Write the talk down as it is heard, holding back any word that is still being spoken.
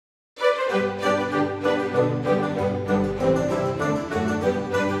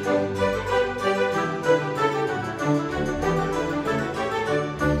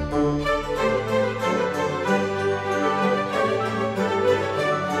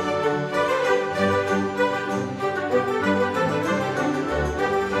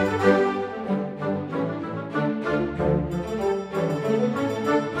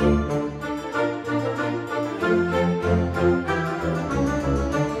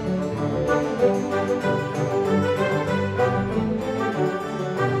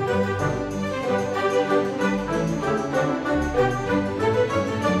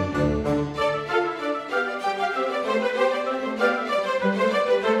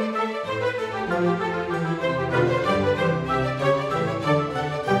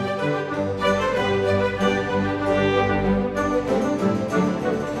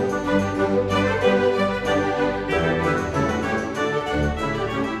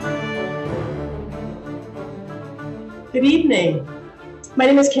Good evening. My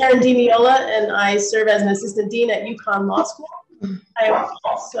name is Karen DiMiola, and I serve as an assistant dean at UConn Law School. I am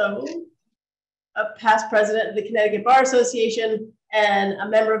also a past president of the Connecticut Bar Association and a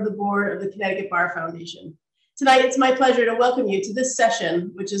member of the board of the Connecticut Bar Foundation. Tonight, it's my pleasure to welcome you to this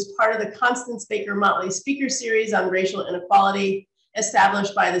session, which is part of the Constance Baker Motley Speaker Series on Racial Inequality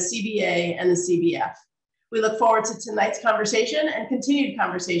established by the CBA and the CBF. We look forward to tonight's conversation and continued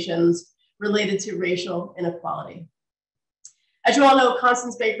conversations related to racial inequality. As you all know,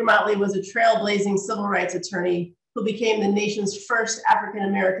 Constance Baker Motley was a trailblazing civil rights attorney who became the nation's first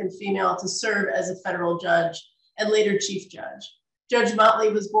African-American female to serve as a federal judge and later chief judge. Judge Motley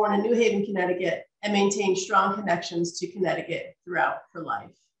was born in New Haven, Connecticut, and maintained strong connections to Connecticut throughout her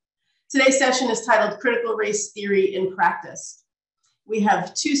life. Today's session is titled Critical Race Theory in Practice. We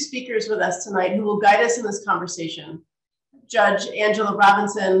have two speakers with us tonight who will guide us in this conversation, Judge Angela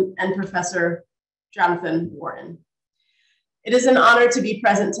Robinson and Professor Jonathan Warren. It is an honor to be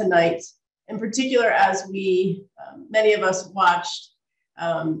present tonight, in particular as we, many of us watched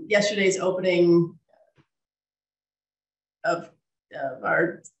yesterday's opening of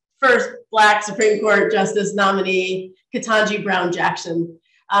our first Black Supreme Court Justice nominee, Ketanji Brown Jackson,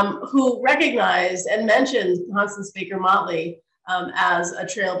 who recognized and mentioned Constance Baker Motley as a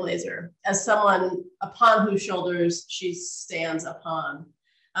trailblazer, as someone upon whose shoulders she stands upon.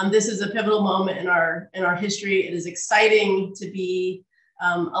 This is a pivotal moment in our history. It is exciting to be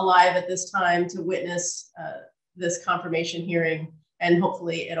alive at this time to witness this confirmation hearing, and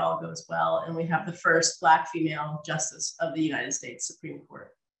hopefully it all goes well and we have the first Black female justice of the United States Supreme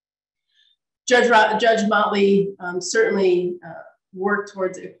Court. Judge Motley certainly worked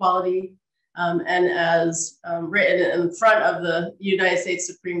towards equality, and as written in front of the United States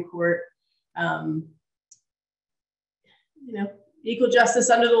Supreme Court, equal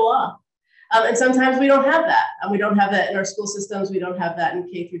justice under the law. And sometimes we don't have that. And we don't have that in our school systems. We don't have that in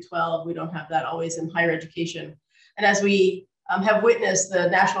K through 12. We don't have that always in higher education. And as we have witnessed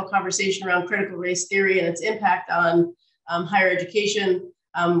the national conversation around critical race theory and its impact on higher education,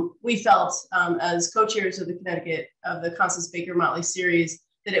 we felt as co-chairs of the Constance Baker Motley series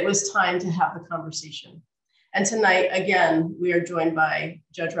that it was time to have the conversation. And tonight, again, we are joined by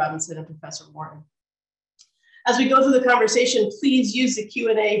Judge Robinson and Professor Warren. As we go through the conversation, please use the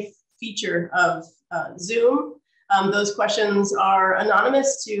Q&A feature of Zoom. Those questions are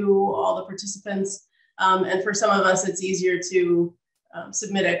anonymous to all the participants. And for some of us, it's easier to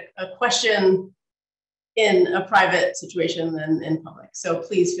submit a question in a private situation than in public. So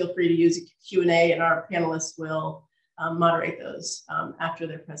please feel free to use a Q&A, and our panelists will moderate those after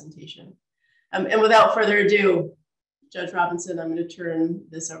their presentation. And without further ado, Judge Robinson, I'm going to turn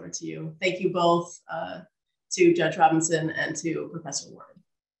this over to you. Thank you both to Judge Robinson and to Professor Warren.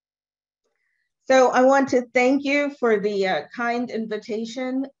 So I want to thank you for the kind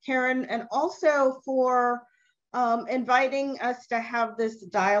invitation, Karen, and also for inviting us to have this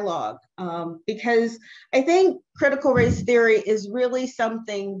dialogue, because I think critical race theory is really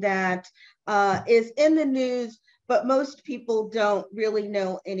something that is in the news, but most people don't really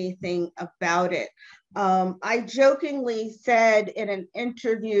know anything about it. I jokingly said in an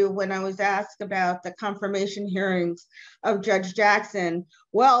interview when I was asked about the confirmation hearings of Judge Jackson,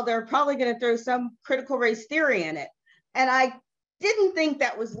 well, they're probably going to throw some critical race theory in it. And I didn't think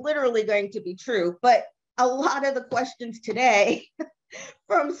that was literally going to be true, but a lot of the questions today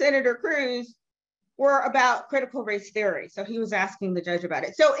from Senator Cruz were about critical race theory. So he was asking the judge about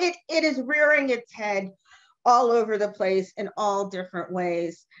it. So it is rearing its head all over the place in all different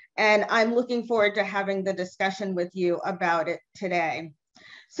ways. And I'm looking forward to having the discussion with you about it today.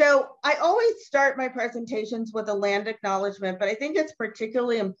 So I always start my presentations with a land acknowledgement, but I think it's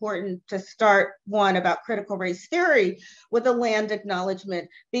particularly important to start one about critical race theory with a land acknowledgement,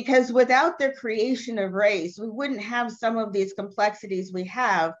 because without the creation of race, we wouldn't have some of these complexities we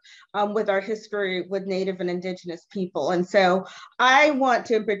have with our history with Native and Indigenous people. And so I want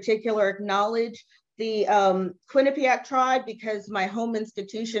to in particular acknowledge the Quinnipiac tribe, because my home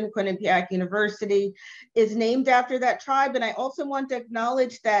institution, Quinnipiac University, is named after that tribe. And I also want to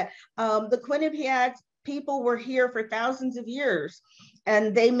acknowledge that the Quinnipiac people were here for thousands of years,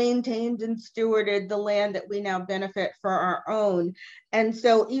 and they maintained and stewarded the land that we now benefit for our own. And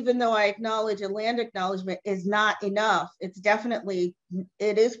so even though I acknowledge a land acknowledgement is not enough, it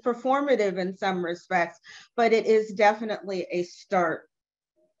is performative in some respects, but it is definitely a start.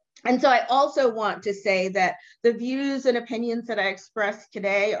 And so I also want to say that the views and opinions that I express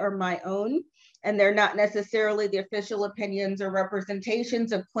today are my own. and they're not necessarily the official opinions or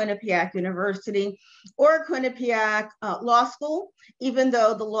representations of Quinnipiac University or Quinnipiac Law School, even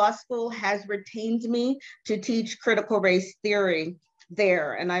though the law school has retained me to teach critical race theory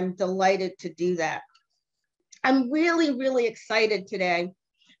there, and I'm delighted to do that. I'm really, really excited today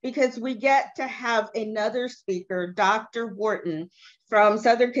because we get to have another speaker, Dr. Wharton from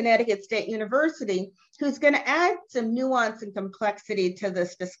Southern Connecticut State University, who's going to add some nuance and complexity to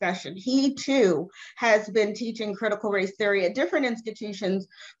this discussion. He too has been teaching critical race theory at different institutions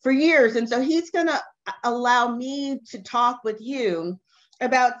for years. And so he's going to allow me to talk with you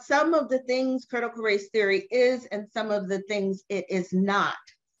about some of the things critical race theory is and some of the things it is not.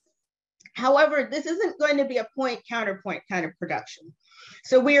 However, this isn't going to be a point counterpoint kind of production.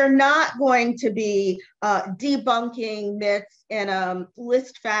 So we are not going to be debunking myths in a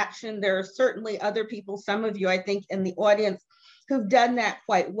list fashion. There are certainly other people, some of you, I think, in the audience who've done that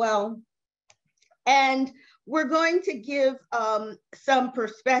quite well. And we're going to give some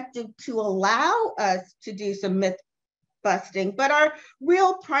perspective to allow us to do some myth busting, but our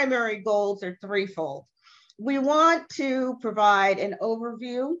real primary goals are threefold. We want to provide an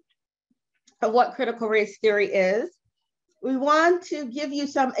overview of what critical race theory is. We want to give you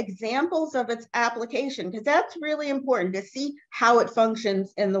some examples of its application, because that's really important to see how it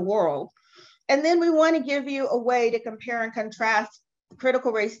functions in the world. And then we want to give you a way to compare and contrast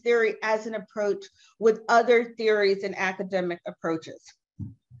critical race theory as an approach with other theories and academic approaches.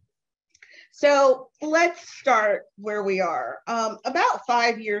 So let's start where we are. About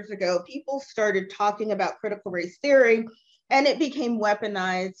 5 years ago, people started talking about critical race theory, and it became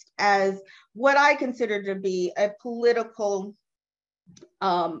weaponized as what I consider to be a political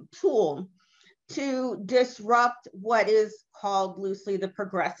tool to disrupt what is called loosely the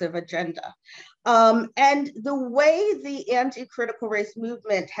progressive agenda. And the way the anti-critical race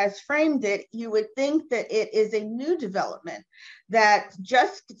movement has framed it, you would think that it is a new development that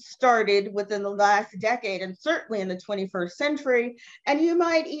just started within the last decade and certainly in the 21st century. And you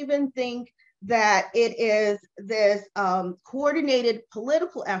might even think that it is this coordinated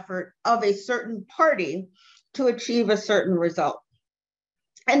political effort of a certain party to achieve a certain result.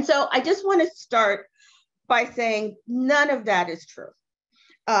 And so I just want to start by saying none of that is true.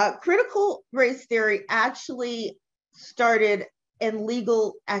 Critical race theory actually started in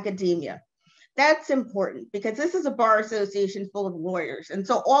legal academia. That's important because this is a bar association full of lawyers. And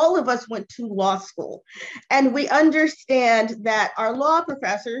so all of us went to law school. And we understand that our law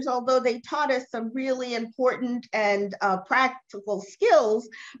professors, although they taught us some really important and practical skills,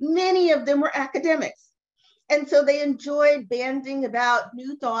 many of them were academics. And so they enjoyed banding about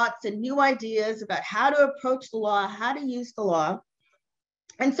new thoughts and new ideas about how to approach the law, how to use the law.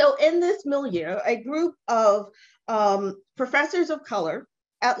 And so in this milieu, a group of professors of color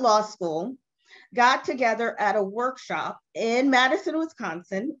at law school got together at a workshop in Madison,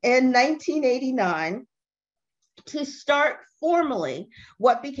 Wisconsin in 1989 to start formally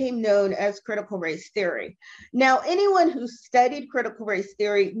what became known as critical race theory. Now, anyone who studied critical race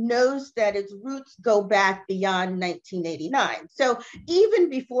theory knows that its roots go back beyond 1989. So even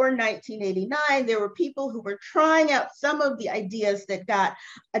before 1989, there were people who were trying out some of the ideas that got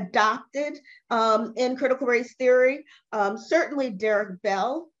adopted in critical race theory. Certainly Derek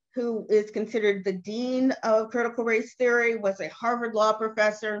Bell, who is considered the dean of critical race theory, was a Harvard law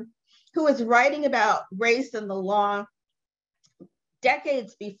professor who was writing about race and the law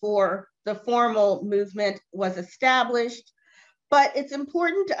decades before the formal movement was established. But it's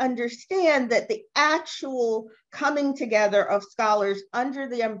important to understand that the actual coming together of scholars under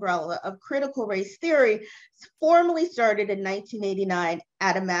the umbrella of critical race theory formally started in 1989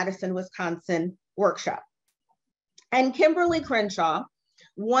 at a Madison, Wisconsin workshop. And Kimberly Crenshaw,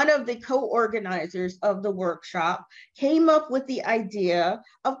 one of the co-organizers of the workshop, came up with the idea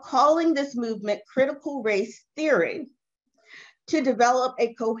of calling this movement critical race theory to develop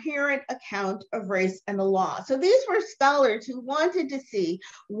a coherent account of race and the law. So these were scholars who wanted to see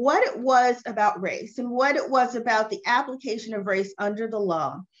what it was about race and what it was about the application of race under the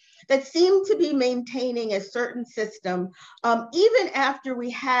law that seemed to be maintaining a certain system, even after we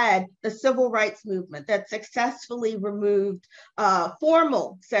had the civil rights movement that successfully removed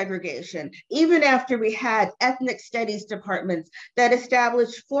formal segregation, even after we had ethnic studies departments that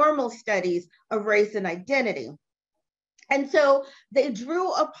established formal studies of race and identity. And so they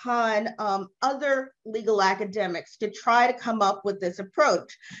drew upon other legal academics to try to come up with this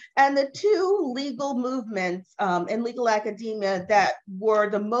approach. And the two legal movements in legal academia that were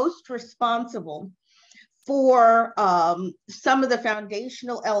the most responsible for some of the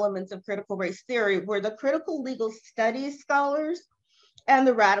foundational elements of critical race theory were the critical legal studies scholars and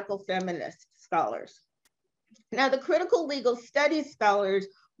the radical feminists. scholars. Now, the critical legal studies scholars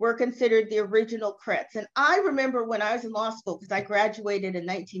were considered the original crits. And I remember when I was in law school, because I graduated in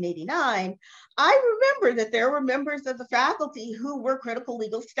 1989, I remember that there were members of the faculty who were critical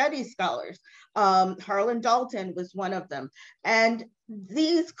legal studies scholars. Harlan Dalton was one of them. And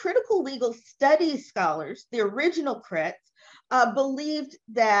these critical legal studies scholars, the original crits, believed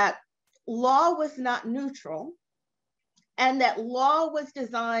that law was not neutral, and that law was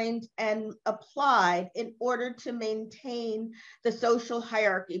designed and applied in order to maintain the social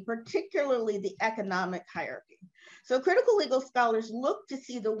hierarchy, particularly the economic hierarchy. So critical legal scholars look to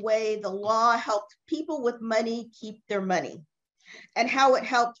see the way the law helped people with money keep their money, and how it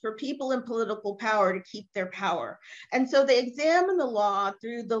helped for people in political power to keep their power. And so they examine the law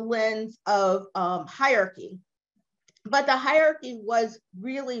through the lens of hierarchy. But the hierarchy was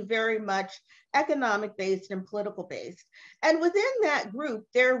really very much economic based and political based. And within that group,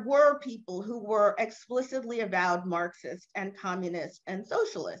 there were people who were explicitly avowed Marxist and communist and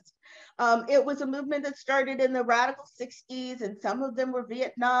socialist. It was a movement that started in the radical 60s, and some of them were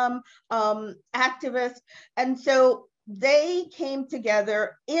Vietnam activists. And so they came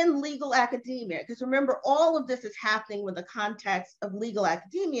together in legal academia, because remember, all of this is happening with the context of legal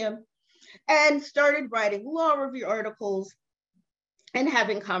academia, and started writing law review articles and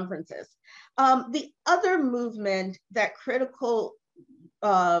having conferences. The other movement that critical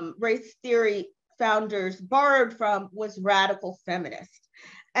race theory founders borrowed from was radical feminist.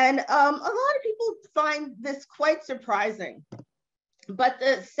 And a lot of people find this quite surprising. But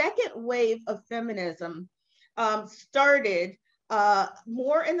the second wave of feminism started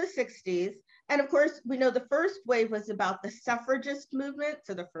more in the 60s. And of course, we know the first wave was about the suffragist movement.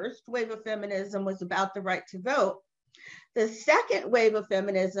 So the first wave of feminism was about the right to vote. The second wave of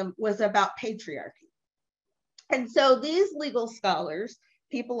feminism was about patriarchy. And so these legal scholars,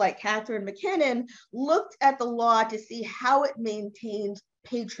 people like Catherine McKinnon, looked at the law to see how it maintained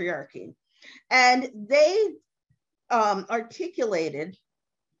patriarchy. And they articulated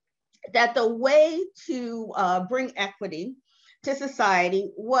that the way to bring equity to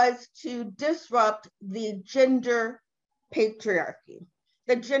society was to disrupt the gender patriarchy,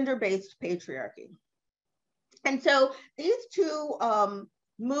 the gender-based patriarchy. And so these two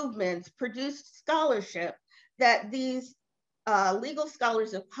movements produced scholarship that these legal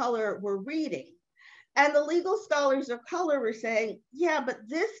scholars of color were reading. And the legal scholars of color were saying, yeah, but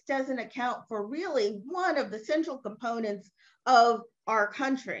this doesn't account for really one of the central components of our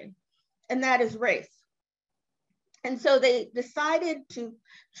country, and that is race. And so they decided to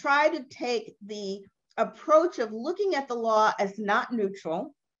try to take the approach of looking at the law as not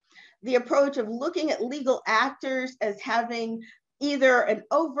neutral, the approach of looking at legal actors as having either an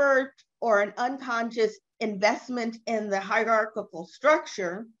overt or an unconscious investment in the hierarchical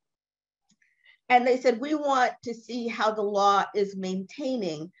structure. And they said, we want to see how the law is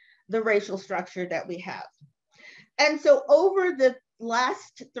maintaining the racial structure that we have. And so over the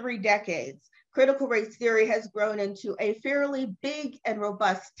last 3 decades, critical race theory has grown into a fairly big and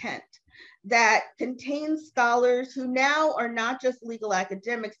robust tent that contains scholars who now are not just legal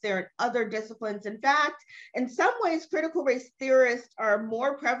academics, they're in other disciplines. In fact, in some ways, critical race theorists are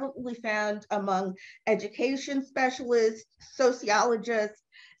more prevalently found among education specialists, sociologists,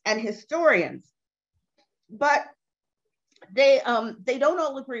 and historians. But they don't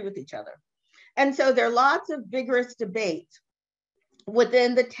all agree with each other. And so there are lots of vigorous debates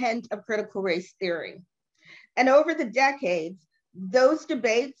within the tent of critical race theory. And over the decades, those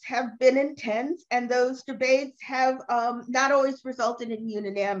debates have been intense, and those debates have not always resulted in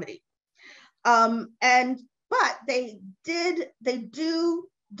unanimity. But they do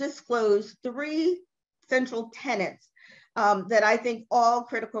disclose 3 central tenets that I think all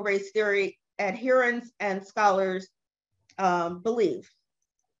critical race theory adherents and scholars believe.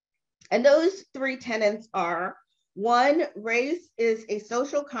 And those 3 tenets are: 1, race is a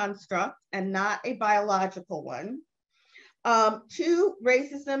social construct and not a biological one. 2,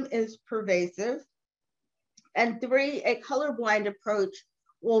 racism is pervasive. And 3, a colorblind approach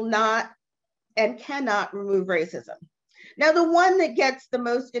will not and cannot remove racism. Now, the one that gets the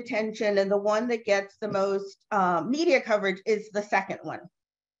most attention and the one that gets the most media coverage is the second one,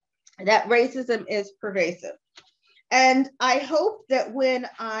 that racism is pervasive. And I hope that when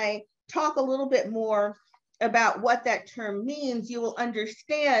I talk a little bit more about what that term means, you will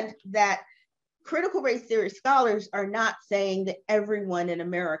understand that critical race theory scholars are not saying that everyone in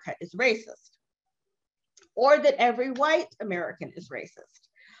America is racist or that every white American is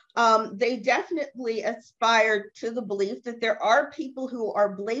racist. They definitely aspire to the belief that there are people who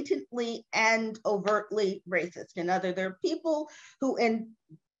are blatantly and overtly racist. In other, there are people who in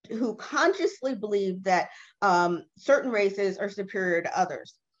who consciously believe that certain races are superior to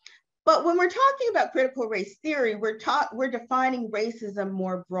others. But when we're talking about critical race theory, we're defining racism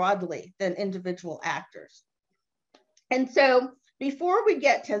more broadly than individual actors. And so before we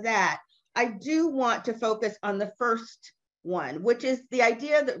get to that, I do want to focus on the first one, which is the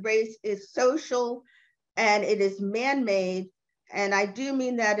idea that race is social and it is man-made. And I do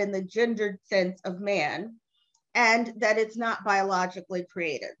mean that in the gendered sense of man, and that it's not biologically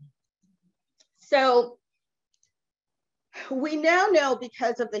created. So we now know,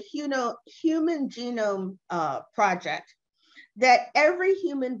 because of the Human Genome Project, that every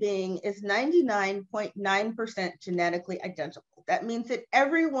human being is 99.9% genetically identical. That means that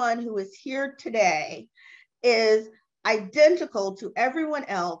everyone who is here today is identical to everyone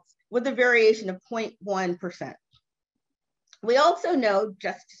else with a variation of 0.1%. We also know,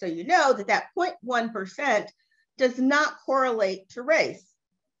 just so you know, that 0.1% does not correlate to race.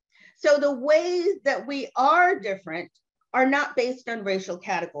 So the ways that we are different are not based on racial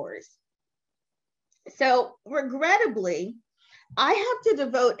categories. So regrettably, I have to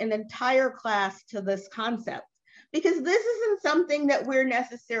devote an entire class to this concept because this isn't something that we're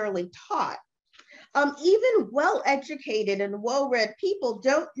necessarily taught. Even well-educated and well-read people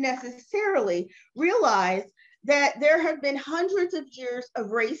don't necessarily realize that there have been hundreds of years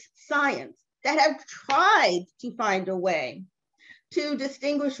of race science that have tried to find a way to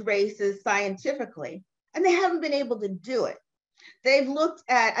distinguish races scientifically, and they haven't been able to do it. They've looked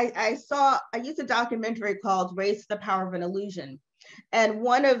at, I used a documentary called Race, the Power of an Illusion. And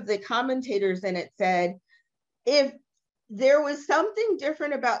one of the commentators in it said, if there was something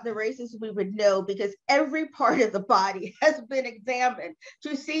different about the races, we would know, because every part of the body has been examined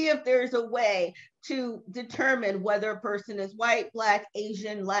to see if there's a way to determine whether a person is white, Black,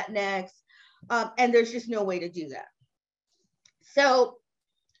 Asian, Latinx, and there's just no way to do that. So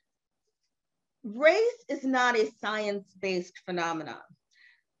race is not a science-based phenomenon,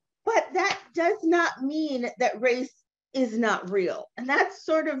 but that does not mean that race is not real. And that's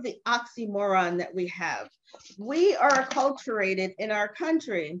sort of the oxymoron that we have. We are acculturated in our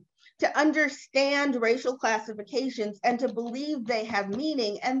country to understand racial classifications and to believe they have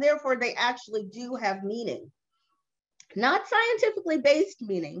meaning, and therefore they actually do have meaning. Not scientifically based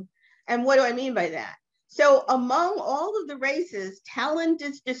meaning. And what do I mean by that? So among all of the races, talent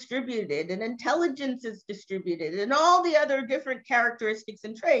is distributed and intelligence is distributed and all the other different characteristics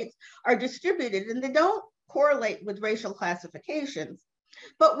and traits are distributed, and they don't correlate with racial classifications.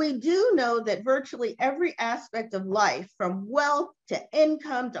 But we do know that virtually every aspect of life, from wealth to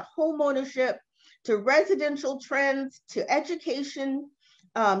income to home ownership, to residential trends, to education,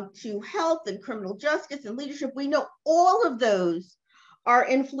 to health and criminal justice and leadership, we know all of those are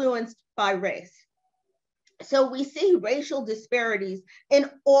influenced by race. So we see racial disparities in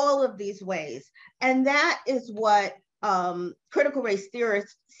all of these ways. And that is what critical race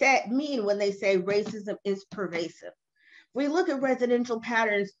theorists mean when they say racism is pervasive. We look at residential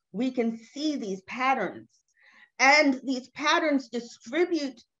patterns, we can see these patterns. And these patterns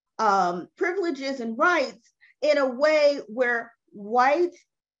distribute privileges and rights in a way where whites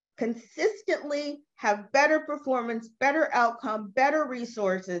consistently have better performance, better outcome, better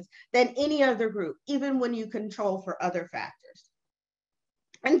resources than any other group, even when you control for other factors.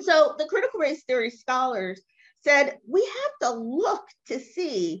 And so the critical race theory scholars said, we have to look to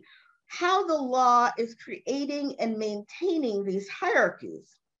see how the law is creating and maintaining these hierarchies.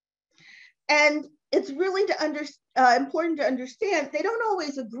 And it's really important to understand they don't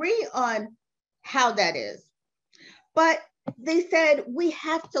always agree on how that is. But they said, we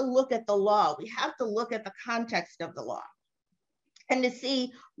have to look at the law. We have to look at the context of the law and to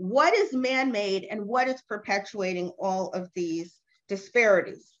see what is man-made and what is perpetuating all of these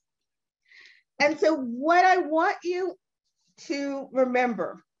disparities. And so what I want you to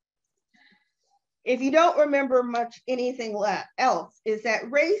remember, if you don't remember much anything else, is that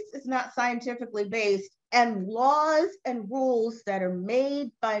race is not scientifically based, and laws and rules that are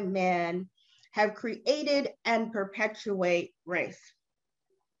made by man have created and perpetuate race.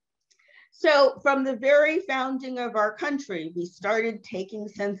 So from the very founding of our country, we started taking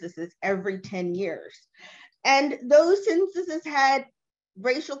censuses every 10 years. And those censuses had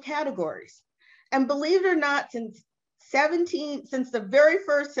racial categories. And believe it or not, since the very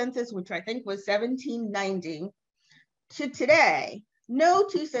first census, which I think was 1790, to today, no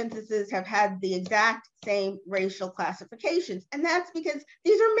two censuses have had the exact same racial classifications. And that's because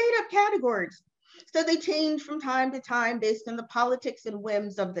these are made up categories. So they change from time to time based on the politics and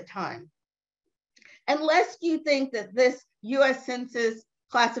whims of the time. Unless you think that this US Census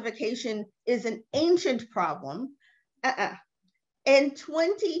classification is an ancient problem, In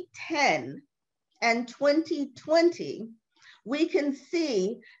 2010 and 2020, we can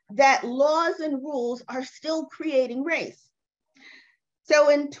see that laws and rules are still creating race. So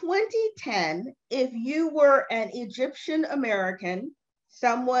in 2010, if you were an Egyptian American,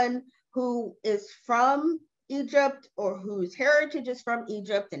 someone who is from Egypt or whose heritage is from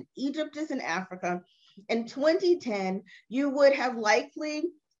Egypt, and Egypt is in Africa, in 2010, you would have likely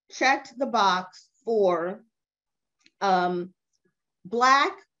checked the box for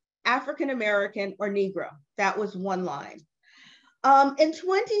Black, African American, or Negro. That was one line. In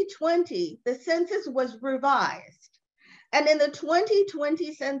 2020, the census was revised. And in the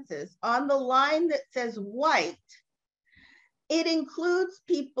 2020 census, on the line that says white, it includes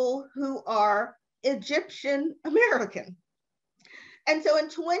people who are Egyptian American. And so in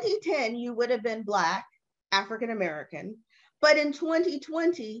 2010, you would have been Black, African American, but in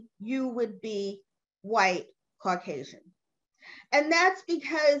 2020, you would be white, Caucasian. And that's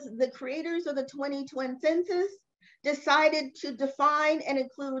because the creators of the 2020 census decided to define and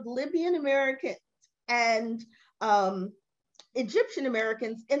include Libyan Americans and Egyptian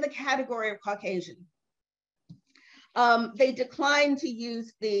Americans in the category of Caucasian. They declined to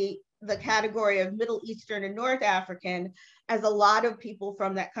use the category of Middle Eastern and North African, as a lot of people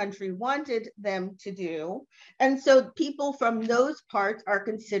from that country wanted them to do. And so people from those parts are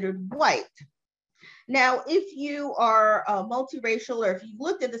considered white. Now, if you are multiracial, or if you've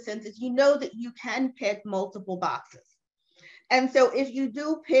looked at the census, you know that you can pick multiple boxes. And so if you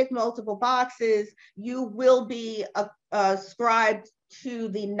do pick multiple boxes, you will be ascribed to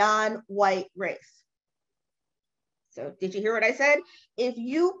the non-white race. So did you hear what I said? If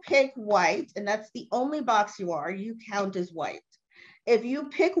you pick white, and that's the only box you are, you count as white. If you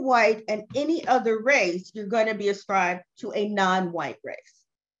pick white and any other race, you're going to be ascribed to a non-white race.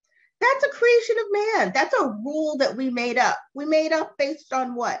 That's a creation of man. That's a rule that we made up. We made up based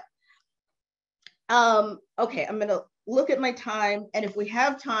on what? Okay, I'm going to look at my time, and if we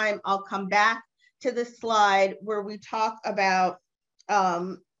have time, I'll come back to the slide where we talk about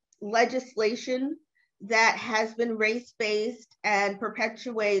legislation that has been race-based and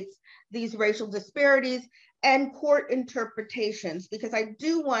perpetuates these racial disparities, and court interpretations, because I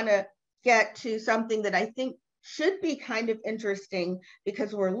do want to get to something that I think should be kind of interesting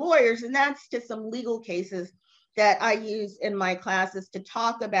because we're lawyers, and that's just some legal cases that I use in my classes to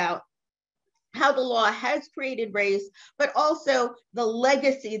talk about how the law has created race, but also the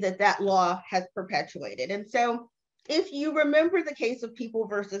legacy that that law has perpetuated. And so if you remember the case of People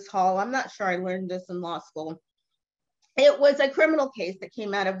versus Hall, I'm not sure I learned this in law school. It was a criminal case that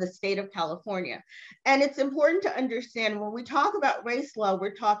came out of the state of California. And it's important to understand when we talk about race law,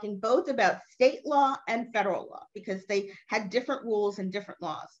 we're talking both about state law and federal law because they had different rules and different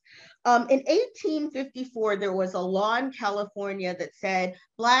laws. In 1854, there was a law in California that said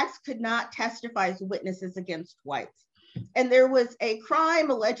Blacks could not testify as witnesses against whites. And there was a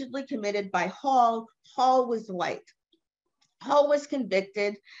crime allegedly committed by Hall. Hall was white. Hall was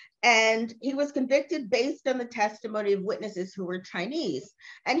convicted, and he was convicted based on the testimony of witnesses who were Chinese.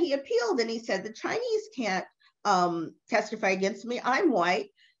 And he appealed and he said, the Chinese can't testify against me. I'm white,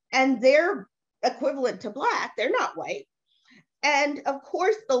 and they're equivalent to Black. They're not white. And of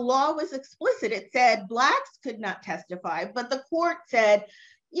course, the law was explicit. It said Blacks could not testify, but the court said,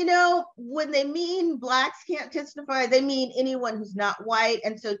 you know, when they mean Blacks can't testify, they mean anyone who's not white.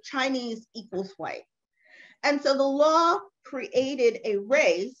 And so Chinese equals white. And so the law created a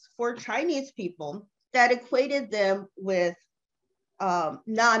race for Chinese people that equated them with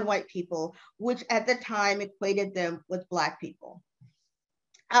non-white people, which at the time equated them with Black people.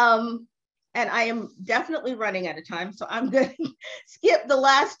 And I am definitely running out of time, so I'm going to skip the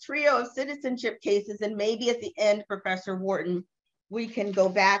last trio of citizenship cases, and maybe at the end, Professor Wharton, we can go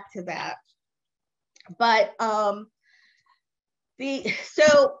back to that. But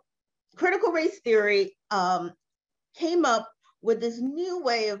so critical race theory came up with this new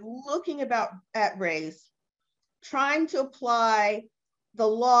way of looking at race, trying to apply the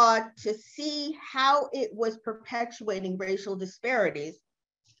law to see how it was perpetuating racial disparities.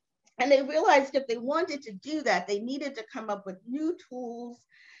 And they realized if they wanted to do that, they needed to come up with new tools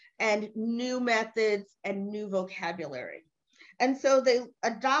and new methods and new vocabulary. And so they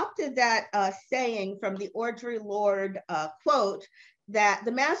adopted that saying from the Audre Lorde quote, that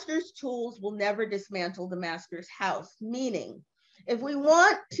the master's tools will never dismantle the master's house, meaning if we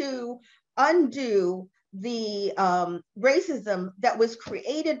want to undo the racism that was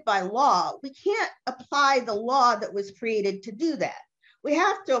created by law, we can't apply the law that was created to do that. We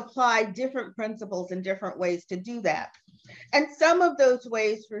have to apply different principles and different ways to do that. And some of those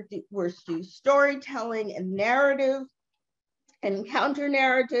ways were through storytelling and narrative. and counter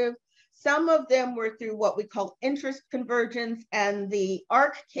narrative. Some of them were through what we call interest convergence, and the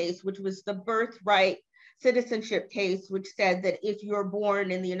ARC case, which was the birthright citizenship case, which said that if you're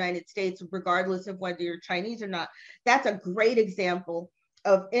born in the United States, regardless of whether you're Chinese or not, that's a great example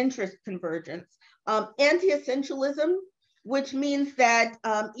of interest convergence. Anti-essentialism, which means that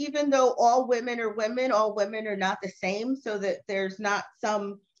even though all women are not the same, so that there's not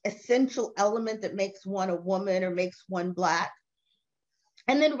some essential element that makes one a woman or makes one Black.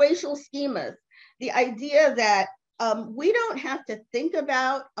 And then racial schemas, the idea that we don't have to think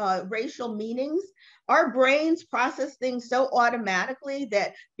about racial meanings. Our brains process things so automatically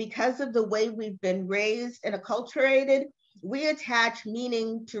that because of the way we've been raised and acculturated, we attach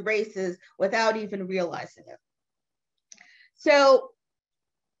meaning to races without even realizing it. So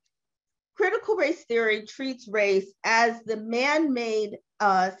critical race theory treats race as the man-made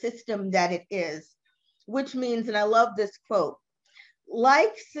system that it is, which means, and I love this quote,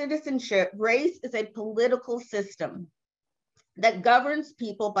 like citizenship, race is a political system that governs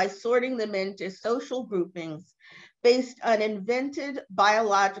people by sorting them into social groupings based on invented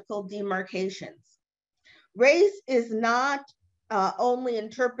biological demarcations. Race is not only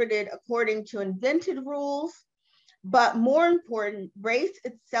interpreted according to invented rules, but more important, race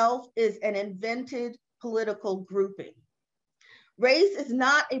itself is an invented political grouping. Race is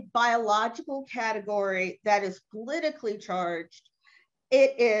not a biological category that is politically charged.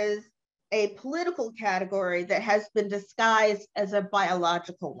 It is a political category that has been disguised as a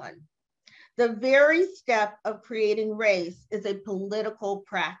biological one. The very step of creating race is a political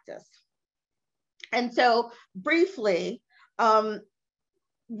practice. And so briefly, critical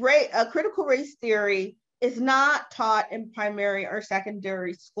race theory is not taught in primary or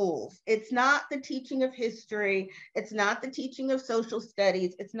secondary schools. It's not the teaching of history. It's not the teaching of social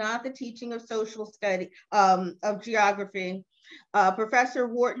studies. It's not the teaching of social study, of geography. Professor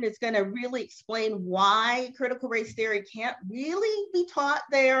Wharton is going to really explain why critical race theory can't really be taught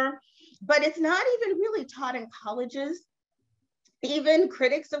there, but it's not even really taught in colleges. Even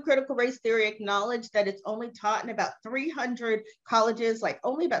critics of critical race theory acknowledge that it's only taught in about 300 colleges, like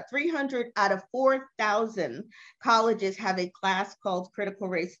only about 300 out of 4,000 colleges have a class called critical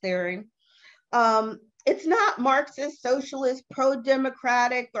race theory. It's not Marxist, socialist,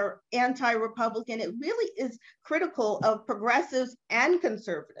 pro-democratic, or anti-Republican. It really is critical of progressives and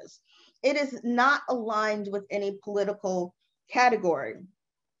conservatives. It is not aligned with any political category.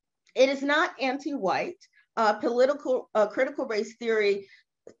 It is not anti-white. Critical race theory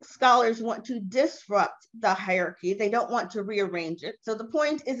scholars want to disrupt the hierarchy. They don't want to rearrange it. So the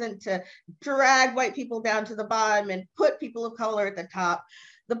point isn't to drag white people down to the bottom and put people of color at the top.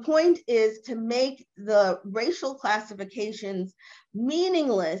 The point is to make the racial classifications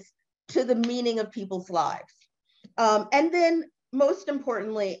meaningless to the meaning of people's lives. And then most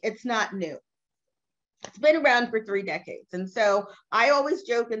importantly, it's not new. It's been around for 3 decades. And so I always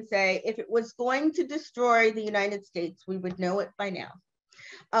joke and say, if it was going to destroy the United States, we would know it by now.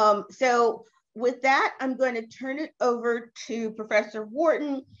 So with that, I'm going to turn it over to Professor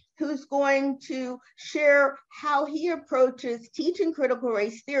Wharton, who's going to share how he approaches teaching critical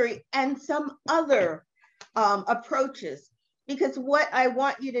race theory and some other approaches. Because what I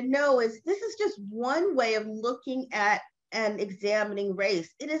want you to know is this is just one way of looking at and examining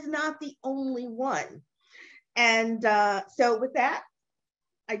race. It is not the only one. And so with that,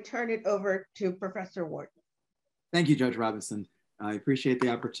 I turn it over to Professor Wharton. Thank you, Judge Robinson. I appreciate the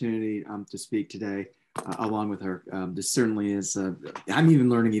opportunity to speak today along with her. This certainly is, I'm even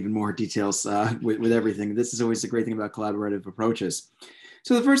learning even more details with everything. This is always the great thing about collaborative approaches.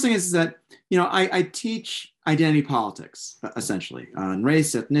 So the first thing is that, I teach identity politics, essentially, on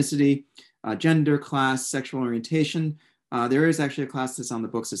race, ethnicity, gender, class, sexual orientation. There is actually a class that's on the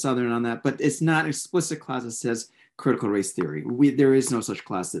books that's other on that, but it's not an explicit class that says critical race theory. There is no such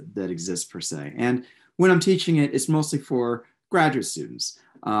class that exists per se. And when I'm teaching it, it's mostly for graduate students.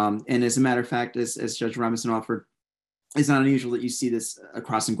 And as a matter of fact, as Judge Robinson offered, it's not unusual that you see this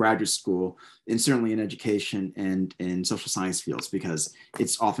across in graduate school and certainly in education and in social science fields, because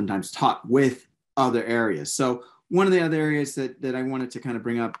it's oftentimes taught with other areas. So one of the other areas that I wanted to kind of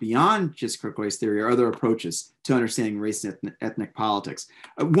bring up beyond just critical race theory are other approaches to understanding race and ethnic politics.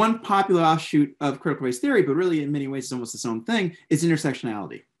 One popular offshoot of critical race theory, but really in many ways is almost its own thing, is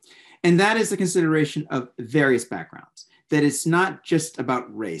intersectionality. And that is the consideration of various backgrounds. That it's not just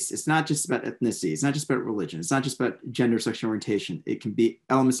about race, it's not just about ethnicity, it's not just about religion, it's not just about gender, sexual orientation. It can be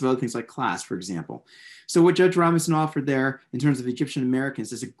elements of other things like class, for example. So what Judge Robinson offered there in terms of Egyptian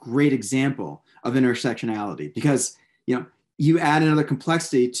Americans is a great example of intersectionality, because you add another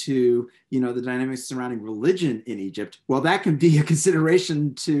complexity to, the dynamics surrounding religion in Egypt. Well, that can be a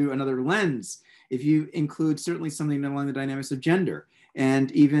consideration to another lens. If you include certainly something along the dynamics of gender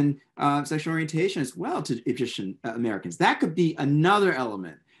and even sexual orientation as well to Egyptian Americans, that could be another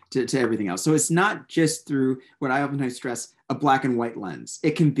element to everything else. So it's not just through what I oftentimes stress, a black and white lens.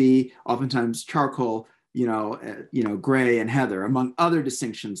 It can be oftentimes charcoal, gray and heather, among other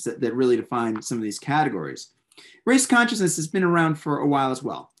distinctions that really define some of these categories. Race consciousness has been around for a while as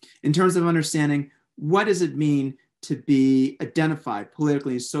well, in terms of understanding what does it mean to be identified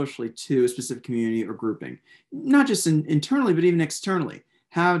politically and socially to a specific community or grouping, not just internally, but even externally.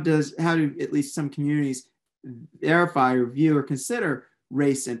 How do at least some communities verify or view or consider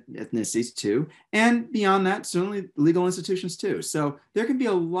race and ethnicities too, and beyond that, certainly legal institutions too. So there can be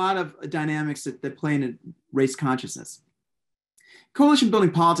a lot of dynamics that play in race consciousness. Coalition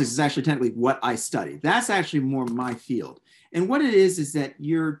building politics is actually technically what I study. That's actually more my field. And what it is that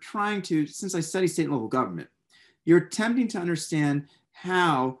you're trying to, since I study state and local government, you're attempting to understand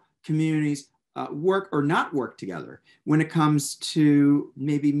how communities work or not work together when it comes to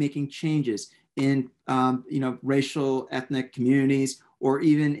maybe making changes in racial, ethnic communities, or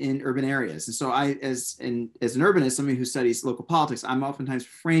even in urban areas. And so I, as an urbanist, somebody who studies local politics, I'm oftentimes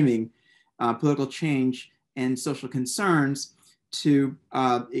framing political change and social concerns to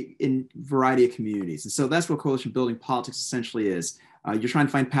in a variety of communities. And so that's what coalition building politics essentially is. You're trying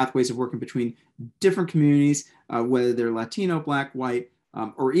to find pathways of working between different communities, whether they're Latino, Black, white,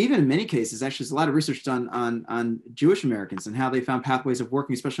 or even in many cases, actually there's a lot of research done on Jewish Americans and how they found pathways of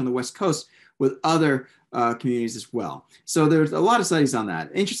working, especially on the West Coast, with other communities as well. So there's a lot of studies on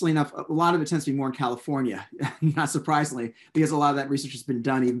that. Interestingly enough, a lot of it tends to be more in California, not surprisingly, because a lot of that research has been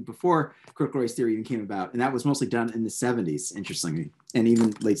done even before critical race theory even came about. And that was mostly done in the 70s, interestingly, and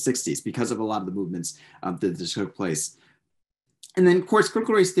even late 60s, because of a lot of the movements that took place. And then, of course,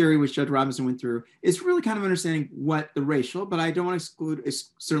 critical race theory, which Judge Robinson went through, is really kind of understanding what the racial, but I don't want to exclude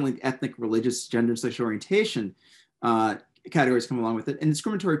certainly ethnic, religious, gender, and sexual orientation categories come along with it, and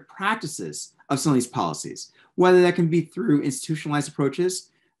discriminatory practices of some of these policies, whether that can be through institutionalized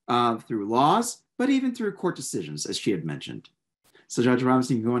approaches, through laws, but even through court decisions, as she had mentioned. So Judge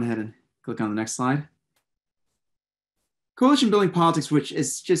Robinson, you can go ahead and click on the next slide. Coalition building politics, which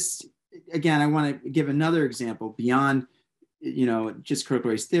is just, again, I want to give another example beyond just critical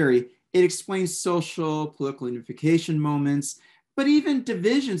race theory. It explains social, political unification moments, but even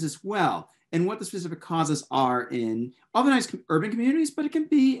divisions as well, and what the specific causes are in oftentimes urban communities, but it can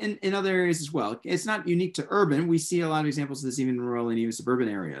be in other areas as well. It's not unique to urban. We see a lot of examples of this even in rural and even suburban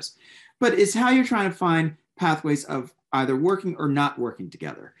areas. But it's how you're trying to find pathways of either working or not working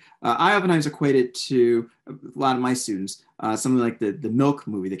together. I oftentimes equate it to a lot of my students, something like the Milk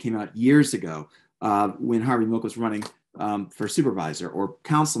movie that came out years ago when Harvey Milk was running for supervisor or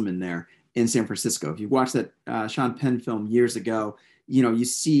councilman there in San Francisco. If you watched that Sean Penn film years ago, you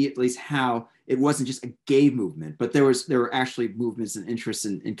see at least how it wasn't just a gay movement, but there were actually movements and interests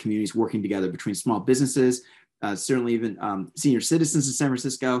in communities working together between small businesses, certainly even senior citizens in San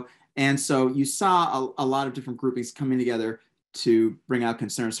Francisco. And so you saw a lot of different groupings coming together to bring out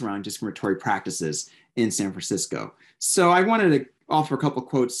concerns surrounding discriminatory practices in San Francisco. So I wanted to offer a couple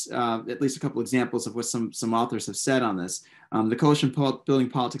quotes, at least a couple examples of what some authors have said on this. The coalition building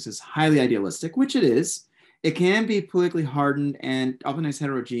politics is highly idealistic, which it is. It can be politically hardened and oftentimes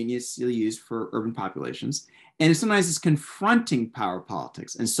heterogeneously used for urban populations. And sometimes it's confronting power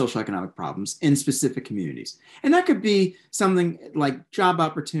politics and social economic problems in specific communities. And that could be something like job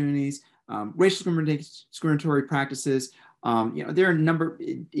opportunities, racial discriminatory practices. There are a number,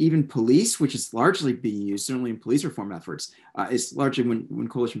 even police, which is largely being used, certainly in police reform efforts, is largely when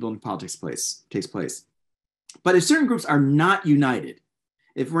coalition building politics takes place. But if certain groups are not united,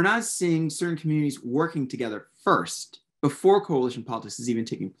 if we're not seeing certain communities working together first before coalition politics is even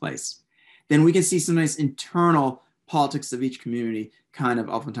taking place, then we can see some nice internal politics of each community kind of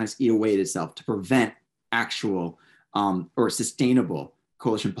oftentimes eat away at itself to prevent actual or sustainable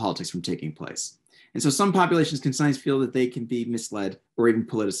coalition politics from taking place. And so some populations can sometimes feel that they can be misled or even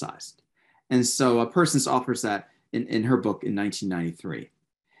politicized. And so Persons offers that in her book in 1993.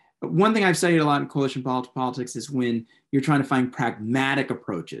 But one thing I've studied a lot in coalition politics is when you're trying to find pragmatic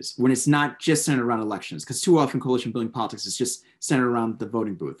approaches, when it's not just centered around elections, because too often coalition building politics is just centered around the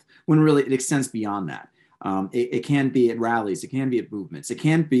voting booth, when really it extends beyond that. It can be at rallies, it can be at movements, it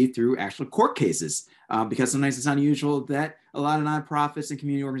can be through actual court cases, because sometimes it's unusual that a lot of nonprofits and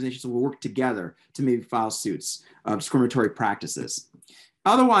community organizations will work together to maybe file suits of discriminatory practices.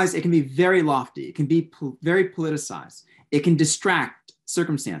 Otherwise, it can be very lofty, it can be very politicized, it can distract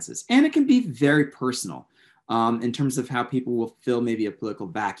circumstances, and it can be very personal. in terms of how people will fill maybe a political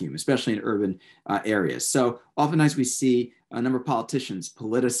vacuum, especially in urban areas. So oftentimes we see a number of politicians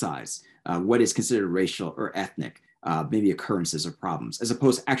politicize what is considered racial or ethnic, maybe occurrences or problems, as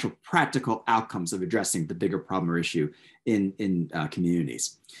opposed to actual practical outcomes of addressing the bigger problem or issue in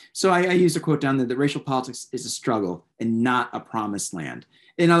communities. So I used a quote down there that racial politics is a struggle and not a promised land.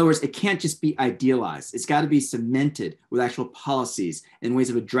 In other words, it can't just be idealized. It's got to be cemented with actual policies and ways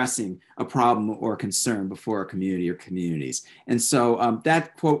of addressing a problem or a concern before a community or communities. And so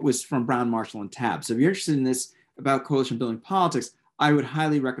that quote was from Brown, Marshall, and Tabb. So if you're interested in this about coalition building politics, I would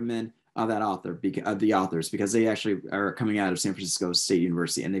highly recommend that author, the authors, because they actually are coming out of San Francisco State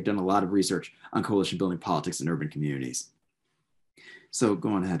University, and they've done a lot of research on coalition building politics in urban communities. So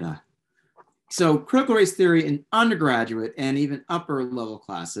go on ahead. So critical race theory in undergraduate and even upper level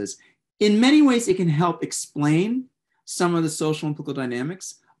classes, in many ways, it can help explain some of the social and political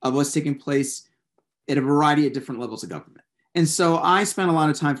dynamics of what's taking place at a variety of different levels of government. And so I spent a lot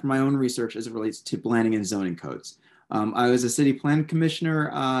of time for my own research as it relates to planning and zoning codes. I was a city plan commissioner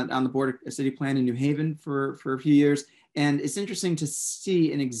on the board of city plan in New Haven for a few years. And it's interesting to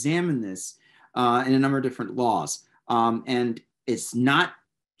see and examine this in a number of different laws. And it's not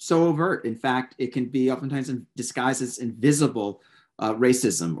so overt. In fact, it can be oftentimes disguised as invisible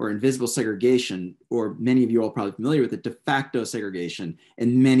racism or invisible segregation, or many of you are probably familiar with it, de facto segregation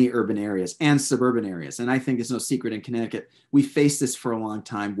in many urban areas and suburban areas. And I think it's no secret in Connecticut, we faced this for a long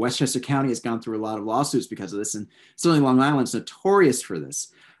time. Westchester County has gone through a lot of lawsuits because of this, and certainly Long Island's notorious for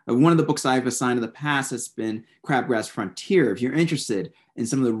this. One of the books I've assigned in the past has been Crabgrass Frontier. If you're interested in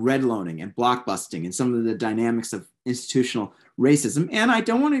some of the red loaning and block busting and some of the dynamics of institutional racism. And I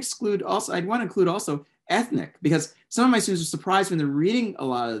don't want to exclude also, I'd want to include also ethnic, because some of my students are surprised when they're reading a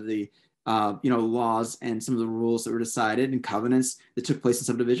lot of the laws and some of the rules that were decided and covenants that took place in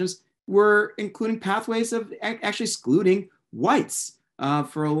subdivisions were including pathways of actually excluding whites.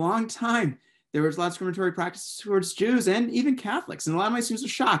 For a long time, there was a lot of discriminatory practices towards Jews and even Catholics. And a lot of my students are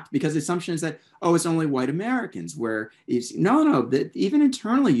shocked because the assumption is that, oh, it's only white Americans, where it's, no, that even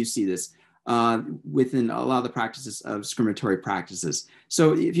internally you see this within a lot of the practices of discriminatory practices.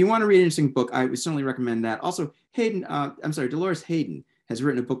 So if you want to read an interesting book, I would certainly recommend that. Also, Dolores Hayden has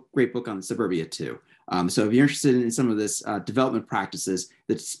written a great book on suburbia too. So if you're interested in some of this development practices,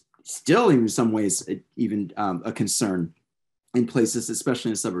 that's still in some ways even a concern in places, especially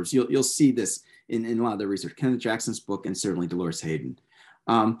in the suburbs. You'll see this in a lot of the research, Kenneth Jackson's book and certainly Dolores Hayden.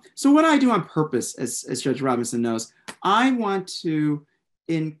 So what I do on purpose, as Judge Robinson knows, I want to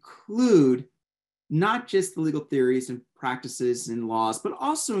include not just the legal theories and practices and laws, but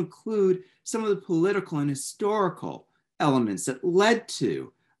also include some of the political and historical elements that led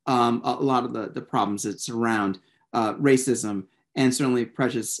to a lot of the problems that surround racism and certainly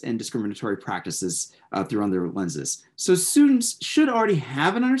prejudice and discriminatory practices through other lenses. So students should already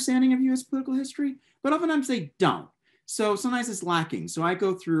have an understanding of US political history, but oftentimes they don't. So sometimes it's lacking. So I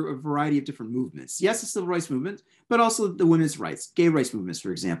go through a variety of different movements. Yes, the civil rights movement, but also the women's rights, gay rights movements,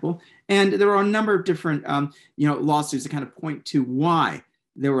 for example. And there are a number of different lawsuits that kind of point to why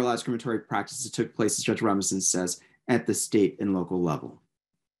there were a lot of discriminatory practices that took place, as Judge Robinson says, at the state and local level.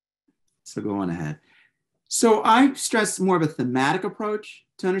 So go on ahead. So I stress more of a thematic approach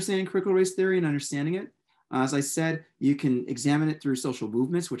to understanding critical race theory and understanding it. As I said, you can examine it through social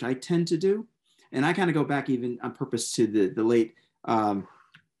movements, which I tend to do. And I kind of go back even on purpose to the late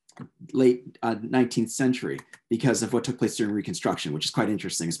 19th century because of what took place during Reconstruction, which is quite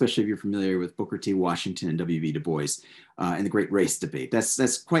interesting, especially if you're familiar with Booker T. Washington and W.B. Du Bois and the Great Race Debate.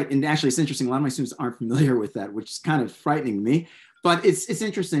 That's quite, and actually it's interesting, a lot of my students aren't familiar with that, which is kind of frightening to me. But it's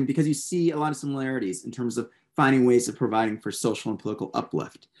interesting because you see a lot of similarities in terms of finding ways of providing for social and political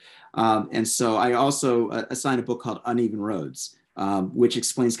uplift. And so I also assigned a book called Uneven Roads, which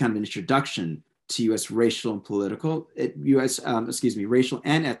explains kind of an introduction to U.S. racial and political, racial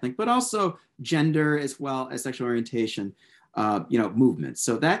and ethnic, but also gender as well as sexual orientation, movements.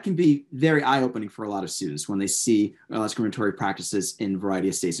 So that can be very eye-opening for a lot of students when they see discriminatory practices in a variety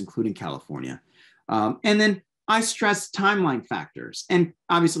of states, including California. And then I stress timeline factors and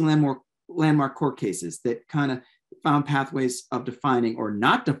obviously landmark court cases that kind of found pathways of defining or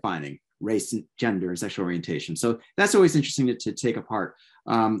not defining race and gender and sexual orientation. So that's always interesting to take apart,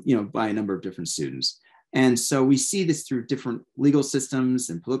 by a number of different students. And so we see this through different legal systems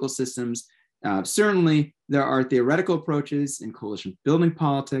and political systems. Certainly there are theoretical approaches in coalition building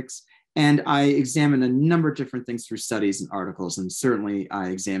politics. And I examine a number of different things through studies and articles. And certainly I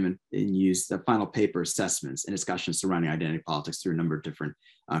examine and use the final paper assessments and discussions surrounding identity politics through a number of different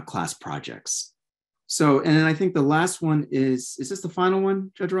class projects. So, and then I think the last one is this the final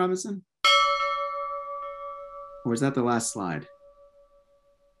one, Judge Robinson? Or is that the last slide?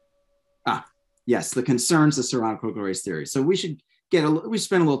 Ah, yes, the concerns that surround critical race theory. So we should spend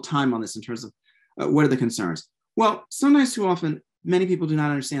a little time on this in terms of what are the concerns? Well, sometimes too often, many people do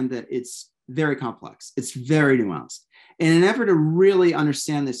not understand that it's very complex. It's very nuanced. In an effort to really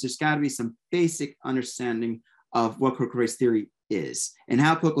understand this, there's got to be some basic understanding of what critical race theory is and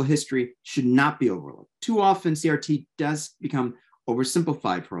how political history should not be overlooked. Too often, CRT does become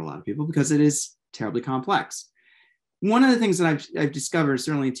oversimplified for a lot of people because it is terribly complex. One of the things that I've discovered,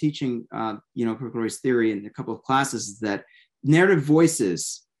 certainly in teaching, critical race theory in a couple of classes, is that narrative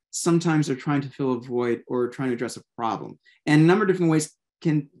voices sometimes are trying to fill a void or trying to address a problem. And a number of different ways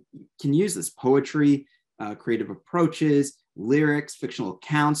can use this: poetry, creative approaches, lyrics, fictional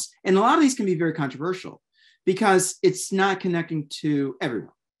accounts. And a lot of these can be very controversial because it's not connecting to everyone.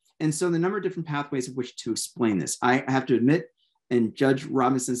 And so the number of different pathways of which to explain this. I have to admit, and Judge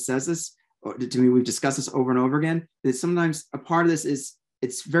Robinson says this to me, we've discussed this over and over again, that sometimes a part of this is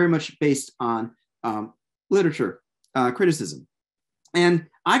it's very much based on literature criticism. And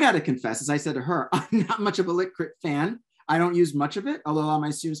I got to confess, as I said to her, I'm not much of a lit crit fan. I don't use much of it, although a lot of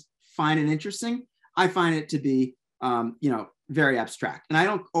my students find it interesting. I find it to be, very abstract, and I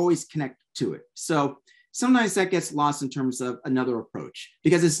don't always connect to it. So sometimes that gets lost in terms of another approach,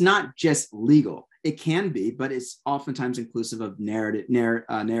 because it's not just legal. It can be, but it's oftentimes inclusive of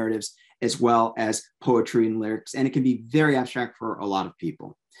narratives as well as poetry and lyrics, and it can be very abstract for a lot of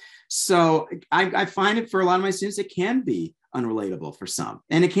people. So I find it for a lot of my students, it can be unrelatable for some,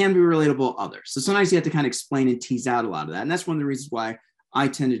 and it can be relatable to others. So sometimes you have to kind of explain and tease out a lot of that. And that's one of the reasons why I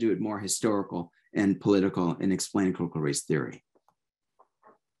tend to do it more historical and political in explaining critical race theory.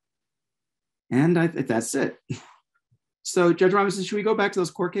 And that's it. So Judge Robinson, should we go back to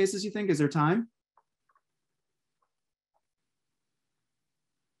those court cases, you think? Is there time?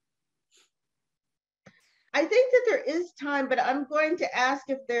 I think that there is time, but I'm going to ask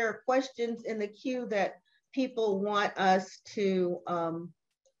if there are questions in the queue that people want us to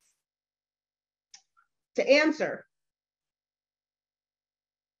answer.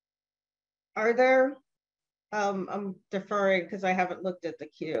 Are there? I'm deferring because I haven't looked at the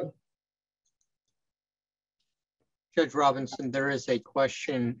queue. Judge Robinson, there is a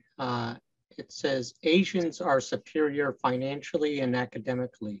question. It says, Asians are superior financially and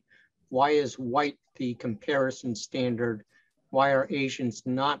academically. Why is white the comparison standard? Why are Asians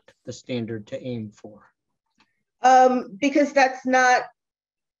not the standard to aim for? Because that's not,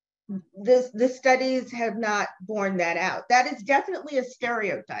 the studies have not borne that out. That is definitely a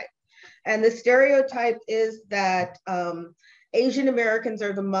stereotype. And the stereotype is that Asian Americans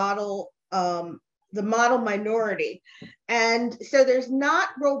are the model minority. And so there's not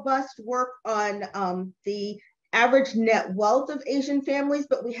robust work on the average net wealth of Asian families,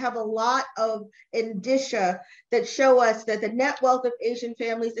 but we have a lot of indicia that show us that the net wealth of Asian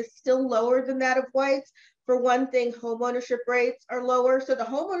families is still lower than that of whites. For one thing, homeownership rates are lower. So the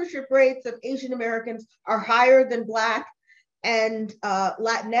homeownership rates of Asian Americans are higher than Black and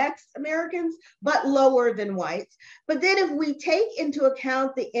Latinx Americans, but lower than whites. But then if we take into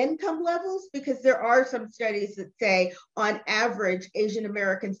account the income levels, because there are some studies that say on average, Asian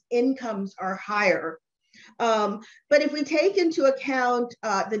Americans' incomes are higher. But if we take into account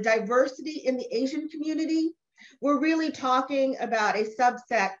the diversity in the Asian community, we're really talking about a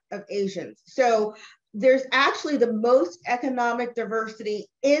subset of Asians. So there's actually the most economic diversity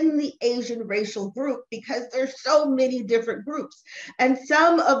in the Asian racial group because there's so many different groups. And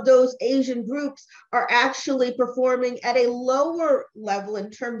some of those Asian groups are actually performing at a lower level in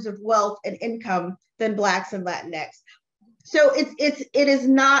terms of wealth and income than Blacks and Latinx. So it is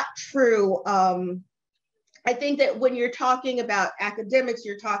not true. I think that when you're talking about academics,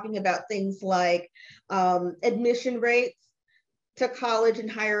 you're talking about things like admission rates to college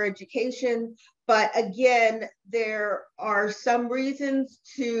and higher education. But again, there are some reasons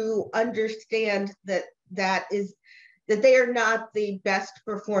to understand that they are not the best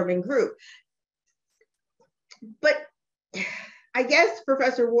performing group. But I guess,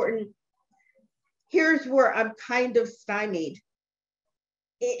 Professor Wharton, here's where I'm kind of stymied.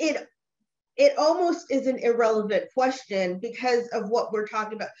 It almost is an irrelevant question because of what we're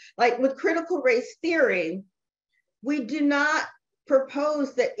talking about. Like with critical race theory, we do not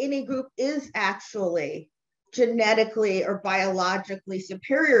propose that any group is actually genetically or biologically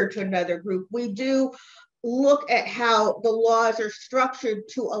superior to another group. We do look at how the laws are structured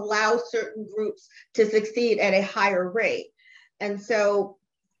to allow certain groups to succeed at a higher rate. And so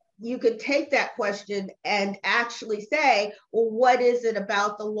you could take that question and actually say, well, what is it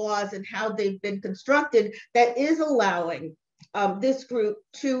about the laws and how they've been constructed that is allowing this group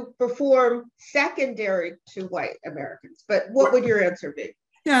to perform secondary to white Americans. But what would your answer be?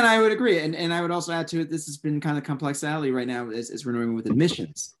 Yeah, and I would agree. And I would also add to it, this has been kind of complexity right now as we're doing with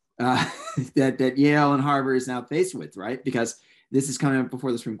admissions that Yale and Harvard is now faced with, right? Because this is coming up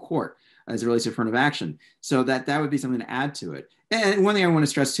before the Supreme Court as it relates to affirmative action. So that would be something to add to it. And one thing I want to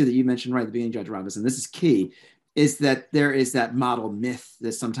stress too that you mentioned right at the beginning, Judge Robinson, this is key, is that there is that model myth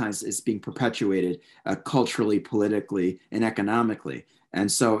that sometimes is being perpetuated culturally, politically, and economically.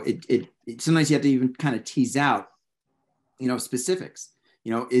 And so it sometimes you have to even kind of tease out, specifics.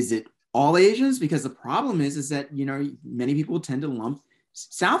 Is it all Asians? Because the problem is that, many people tend to lump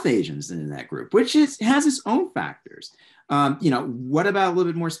South Asians into that group, which has its own factors. What about a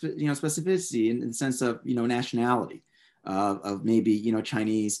little bit more, specificity in the sense of, nationality of maybe,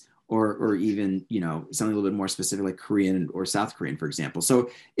 Chinese or even, something a little bit more specific like Korean or South Korean, for example. So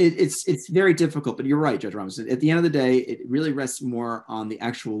it's very difficult, but you're right, Judge Robinson. At the end of the day, it really rests more on the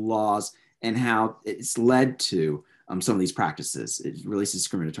actual laws and how it's led to some of these practices. It really is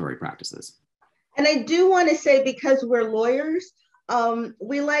discriminatory practices. And I do want to say, because we're lawyers,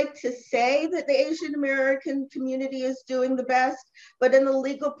 we like to say that the Asian American community is doing the best, but in the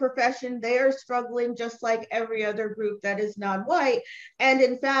legal profession, they are struggling just like every other group that is non-white. And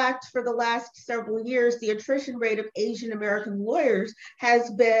in fact, for the last several years, the attrition rate of Asian American lawyers has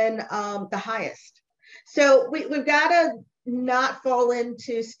been the highest. So we've got to not fall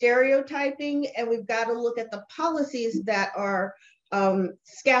into stereotyping, and we've got to look at the policies that are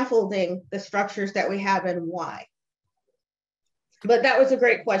scaffolding the structures that we have and why. But that was a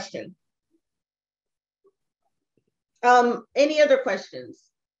great question. Any other questions?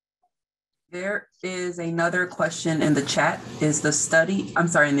 There is another question in the chat. In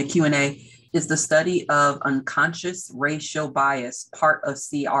the Q&A, is the study of unconscious racial bias part of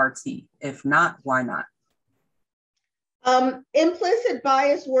CRT? If not, why not? Implicit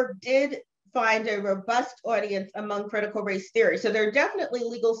bias work did find a robust audience among critical race theory. So there are definitely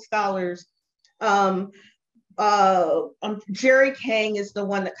legal scholars. Jerry Kang is the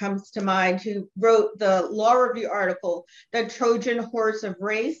one that comes to mind, who wrote the law review article, The Trojan Horse of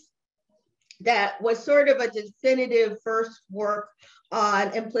Race, that was sort of a definitive first work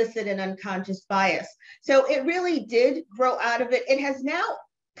on implicit and unconscious bias. So it really did grow out of it. It has now,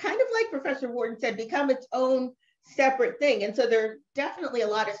 kind of like Professor Wharton said, become its own separate thing. And so there are definitely a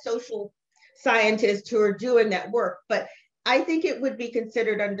lot of social scientists who are doing that work, but I think it would be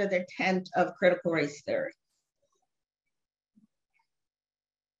considered under the tent of critical race theory.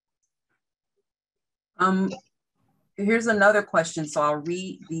 Here's another question. So I'll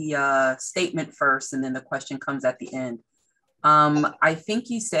read the statement first, and then the question comes at the end. I think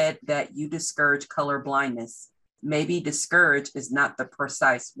you said that you discourage color blindness. Maybe discourage is not the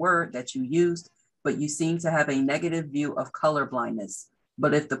precise word that you used, but you seem to have a negative view of color blindness.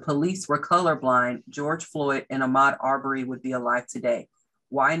 But if the police were colorblind, George Floyd and Ahmaud Arbery would be alive today.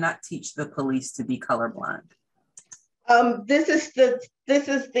 Why not teach the police to be colorblind? This is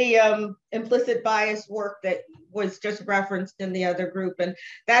the implicit bias work that was just referenced in the other group, and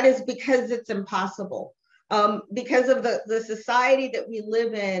that is because it's impossible. Because of the society that we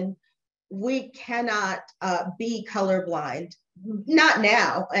live in, we cannot be colorblind. Not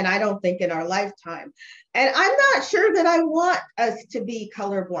now, and I don't think in our lifetime. And I'm not sure that I want us to be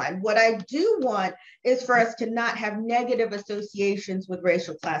colorblind. What I do want is for us to not have negative associations with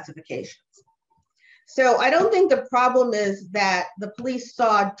racial classifications. So I don't think the problem is that the police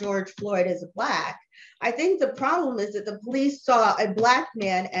saw George Floyd as Black. I think the problem is that the police saw a Black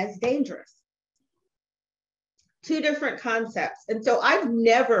man as dangerous. Two different concepts. And so I've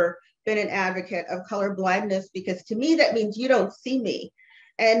never been an advocate of color blindness, because to me, that means you don't see me.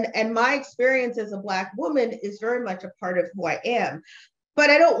 And my experience as a Black woman is very much a part of who I am. But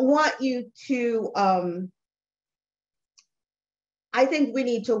I don't want you to, I think we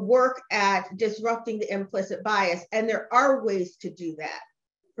need to work at disrupting the implicit bias. And there are ways to do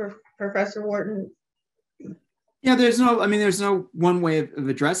that. Professor Wharton. Yeah, there's no one way of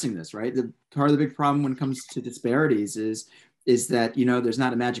addressing this, right? Part of the big problem when it comes to disparities is that, there's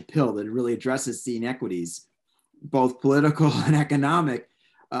not a magic pill that really addresses the inequities, both political and economic,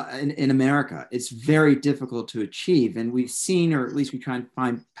 in America. It's very difficult to achieve. And we've seen, or at least we try and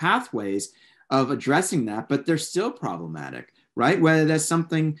find pathways of addressing that, but they're still problematic, right? Whether that's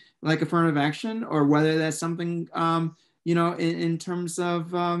something like affirmative action, or whether that's something, in terms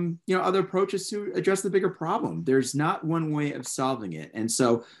of, other approaches to address the bigger problem. There's not one way of solving it. And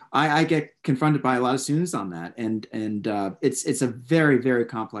so I get confronted by a lot of students on that. And it's a very, very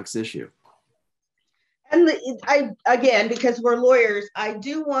complex issue. And again, because we're lawyers, I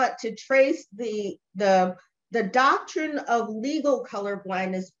do want to trace the the doctrine of legal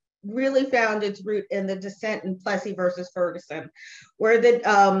colorblindness really found its root in the dissent in Plessy versus Ferguson, where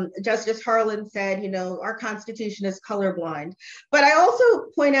Justice Harlan said, our Constitution is colorblind. But I also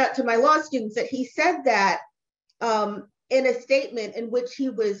point out to my law students that he said that in a statement in which he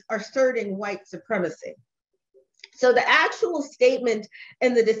was asserting white supremacy. So the actual statement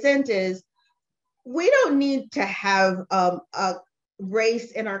in the dissent is, we don't need to have a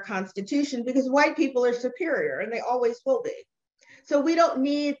race in our Constitution because white people are superior and they always will be. So we don't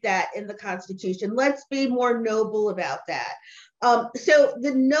need that in the Constitution. Let's be more noble about that. So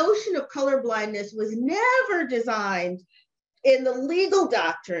the notion of colorblindness was never designed in the legal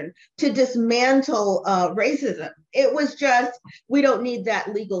doctrine to dismantle racism. It was just, we don't need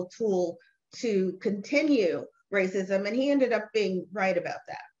that legal tool to continue racism. And he ended up being right about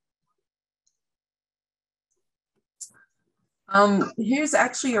that. Here's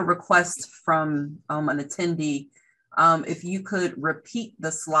actually a request from an attendee. If you could repeat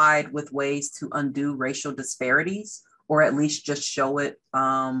the slide with ways to undo racial disparities, or at least just show it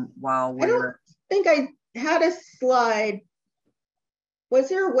while we're... I don't think I had a slide. Was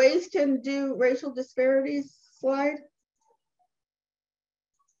there ways to undo racial disparities slide?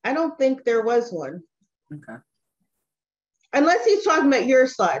 I don't think there was one. Okay. Unless he's talking about your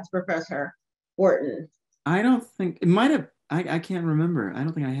slides, Professor Wharton. I don't think, it might have, I can't remember. I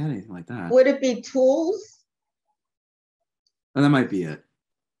don't think I had anything like that. Would it be tools? Oh, that might be it.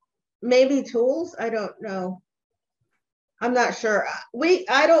 Maybe tools? I don't know. I'm not sure.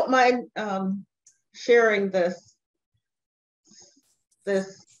 I don't mind sharing this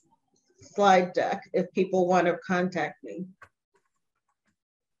slide deck if people want to contact me.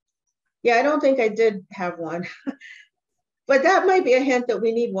 Yeah, I don't think I did have one, but that might be a hint that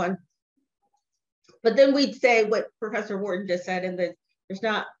we need one. But then we'd say what Professor Wharton just said, and that there's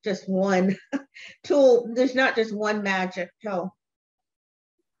not just one tool, there's not just one magic pill.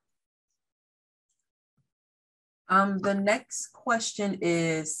 The next question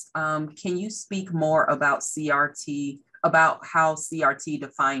is, can you speak more about CRT, about how CRT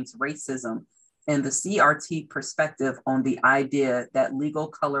defines racism and the CRT perspective on the idea that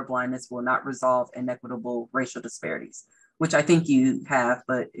legal colorblindness will not resolve inequitable racial disparities, which I think you have,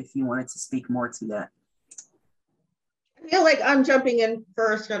 but if you wanted to speak more to that. I feel like I'm jumping in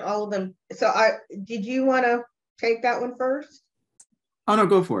first on all of them. So did you want to take that one first? Oh no,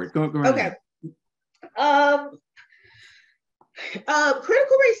 go for it. Go right okay. ahead.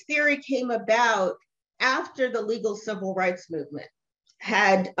 Critical race theory came about after the legal civil rights movement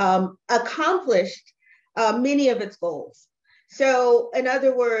had accomplished many of its goals. So in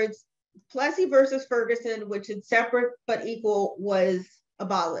other words, Plessy versus Ferguson, which is separate but equal, was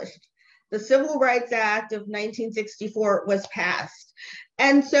abolished. The Civil Rights Act of 1964 was passed.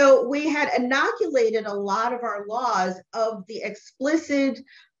 And so we had inoculated a lot of our laws of the explicit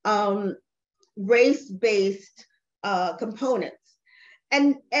race-based components.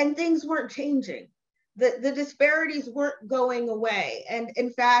 And things weren't changing. The disparities weren't going away. And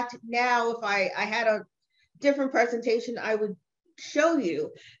in fact, now if I had a different presentation, I would show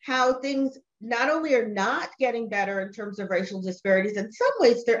you how things not only are not getting better in terms of racial disparities, in some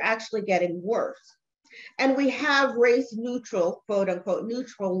ways they're actually getting worse. And we have race neutral, quote unquote,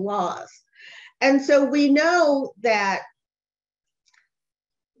 neutral laws. And so we know that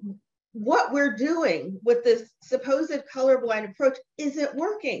what we're doing with this supposed colorblind approach isn't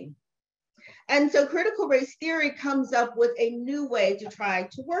working. And so critical race theory comes up with a new way to try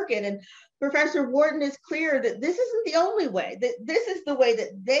to work it. And Professor Wharton is clear that this isn't the only way, that this is the way that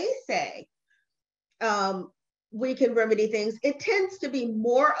they say we can remedy things. It tends to be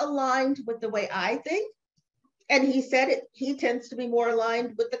more aligned with the way I think. And he said it, he tends to be more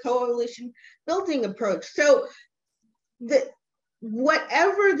aligned with the coalition building approach. So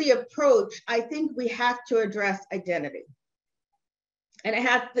whatever the approach, I think we have to address identity. And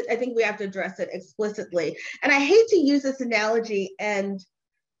I think we have to address it explicitly. And I hate to use this analogy, and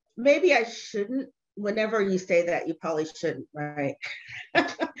maybe I shouldn't. Whenever you say that, you probably shouldn't, right?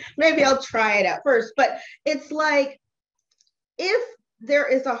 Maybe I'll try it out first. But it's like, if there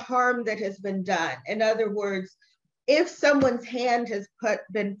is a harm that has been done, in other words, if someone's hand has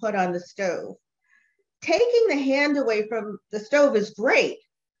been put on the stove, taking the hand away from the stove is great,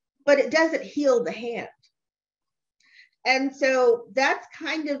 but it doesn't heal the hand. And so that's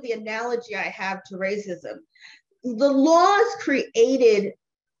kind of the analogy I have to racism. The laws created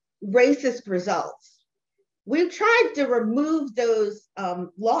racist results. We've tried to remove those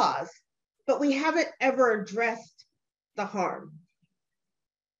laws, but we haven't ever addressed the harm.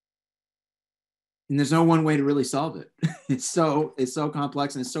 And there's no one way to really solve it. It's so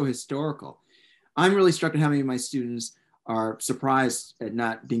complex and it's so historical. I'm really struck at how many of my students are surprised at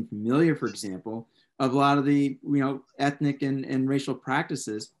not being familiar, for example, of a lot of the, ethnic and racial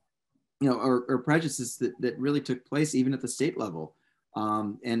practices, or prejudices that really took place even at the state level.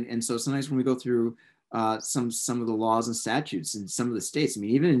 And so sometimes when we go through some of the laws and statutes in some of the states, I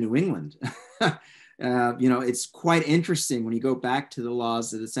mean, even in New England, it's quite interesting when you go back to the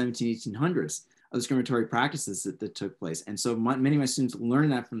laws of the 1800s of discriminatory practices that took place. And so many of my students learn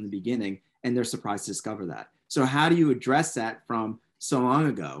that from the beginning, and they're surprised to discover that. So how do you address that from so long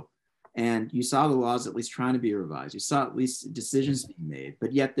ago? And you saw the laws at least trying to be revised. You saw at least decisions being made,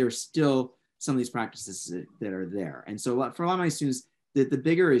 but yet there's still some of these practices that are there. And so for a lot of my students, the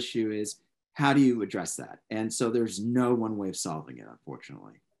bigger issue is how do you address that? And so there's no one way of solving it,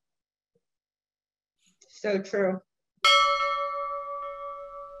 unfortunately. So true.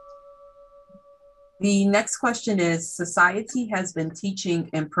 The next question is, society has been teaching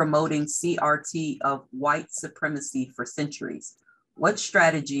and promoting CRT of white supremacy for centuries. What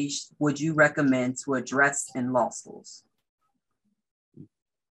strategies would you recommend to address in law schools?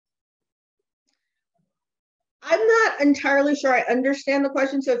 I'm not entirely sure I understand the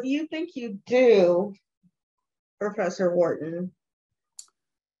question. So if you think you do, Professor Wharton.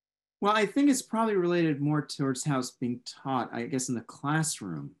 Well, I think it's probably related more towards how it's being taught, I guess, in the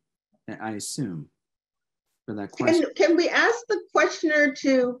classroom, I assume, for that question. Can we ask the questioner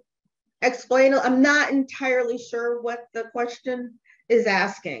to explain? I'm not entirely sure what the question is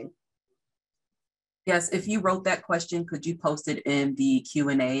asking. Yes, if you wrote that question, could you post it in the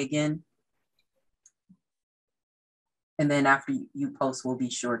Q&A again? And then after you post, we'll be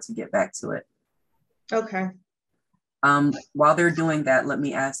sure to get back to it. Okay. While they're doing that, let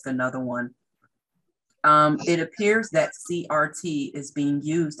me ask another one. It appears that CRT is being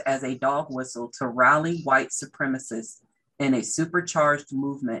used as a dog whistle to rally white supremacists in a supercharged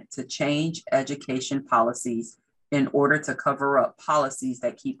movement to change education policies in order to cover up policies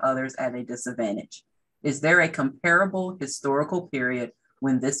that keep others at a disadvantage. Is there a comparable historical period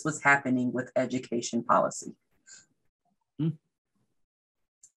when this was happening with education policy?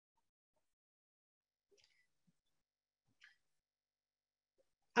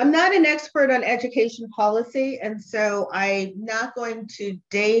 I'm not an expert on education policy, and so I'm not going to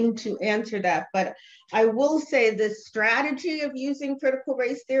deign to answer that, but I will say the strategy of using critical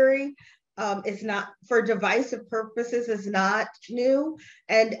race theory is not, for divisive purposes, is not new.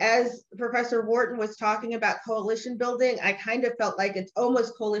 And as Professor Wharton was talking about coalition building, I kind of felt like it's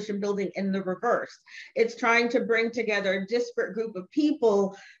almost coalition building in the reverse. It's trying to bring together a disparate group of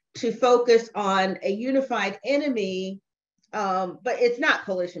people to focus on a unified enemy. But it's not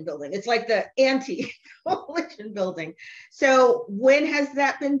coalition building. It's like the anti-coalition building. So when has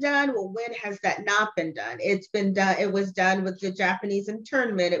that been done? Well, when has that not been done? It's been done. It was done with the Japanese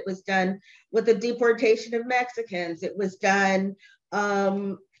internment. It was done with the deportation of Mexicans. It was done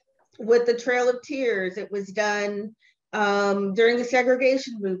with the Trail of Tears. It was done during the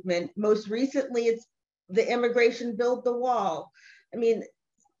segregation movement. Most recently, it's the immigration build the wall. I mean,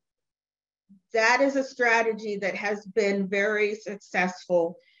 that is a strategy that has been very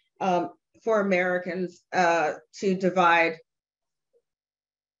successful for Americans to divide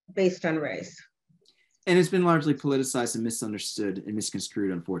based on race. And it's been largely politicized and misunderstood and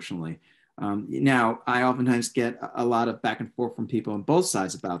misconstrued, unfortunately. Now, I oftentimes get a lot of back and forth from people on both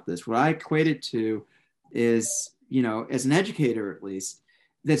sides about this. What I equate it to is, as an educator at least,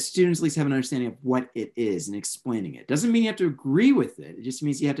 that students at least have an understanding of what it is and explaining it. Doesn't mean you have to agree with it. It just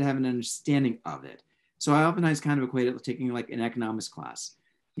means you have to have an understanding of it. So I oftentimes kind of equate it with taking like an economics class.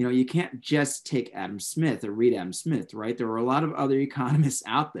 You can't just take Adam Smith or read Adam Smith, right? There are a lot of other economists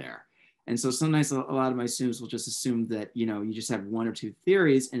out there. And so sometimes a lot of my students will just assume that, you just have one or two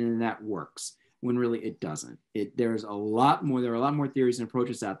theories and then that works, when really it doesn't. There are a lot more theories and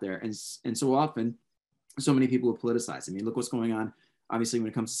approaches out there. And so often, so many people will politicize. I mean, look what's going on, obviously, when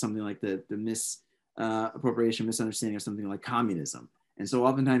it comes to something like the misappropriation, misunderstanding of something like communism. And so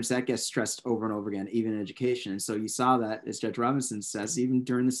oftentimes that gets stressed over and over again, even in education. And so you saw that, as Judge Robinson says, even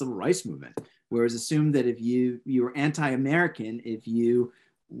during the civil rights movement, where it's assumed that if you were anti-American, if you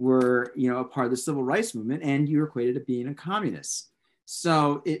were, a part of the civil rights movement, and you were equated to being a communist.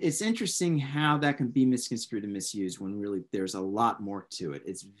 So it's interesting how that can be misconstrued and misused when really there's a lot more to it.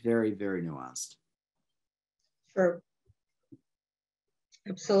 It's very, very nuanced. Sure.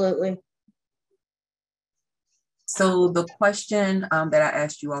 Absolutely. So the question that I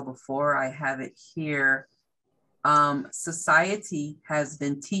asked you all before, I have it here. Society has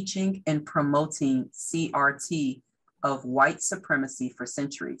been teaching and promoting CRT of white supremacy for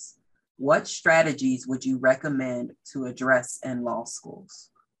centuries. What strategies would you recommend to address in law schools?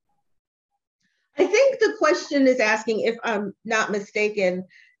 I think the question is asking, if I'm not mistaken,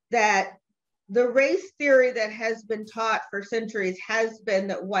 that the race theory that has been taught for centuries has been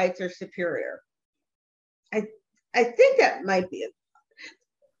that whites are superior. I think that might be it.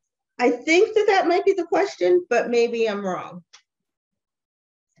 I think that might be the question, but maybe I'm wrong.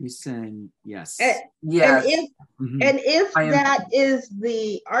 He's saying yes. Yes. And if that is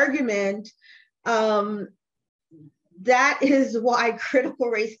the argument, that is why critical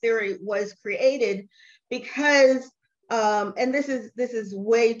race theory was created, because and this is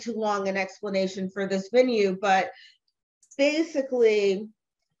way too long an explanation for this venue, but basically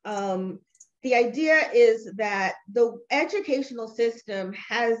the idea is that the educational system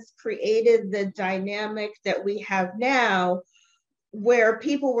has created the dynamic that we have now, where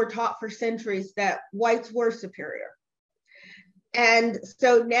people were taught for centuries that whites were superior. And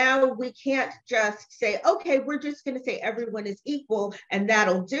so now we can't just say, okay, we're just going to say everyone is equal and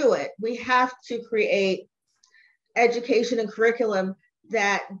that'll do it. We have to create education and curriculum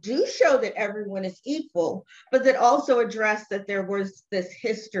that do show that everyone is equal, but that also address that there was this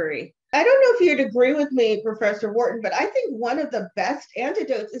history. I don't know if you'd agree with me, Professor Wharton, but I think one of the best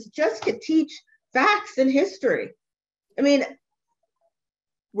antidotes is just to teach facts and history. I mean,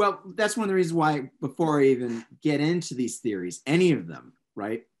 well, that's one of the reasons why before I even get into these theories, any of them,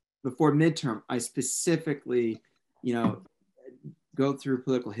 right, before midterm, I specifically, go through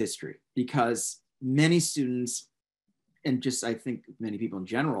political history, because many students, and just I think many people in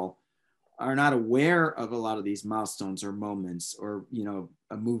general, are not aware of a lot of these milestones or moments or,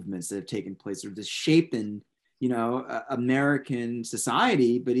 movements that have taken place or just shaping, American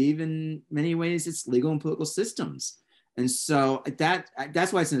society, but even many ways it's legal and political systems. And so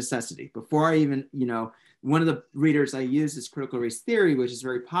that's why it's a necessity. Before I even, one of the readers I use is Critical Race Theory, which is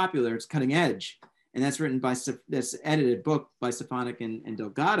very popular. It's cutting edge. And that's written by, that's edited book by Stefanik and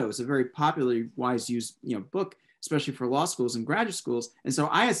Delgado. It's a very popularly wise used, book, especially for law schools and graduate schools. And so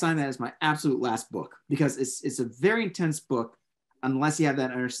I assign that as my absolute last book, because it's a very intense book, unless you have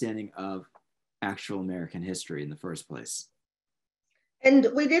that understanding of actual American history in the first place. And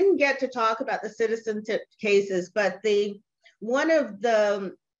we didn't get to talk about the citizenship cases, but one of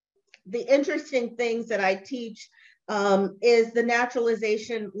the interesting things that I teach is the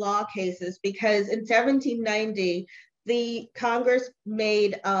naturalization law cases, because in 1790, the Congress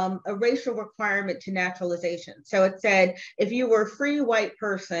made a racial requirement to naturalization. So it said, if you were a free white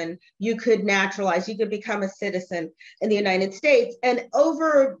person, you could naturalize, you could become a citizen in the United States. And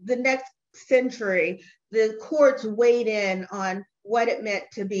over the next century, the courts weighed in on what it meant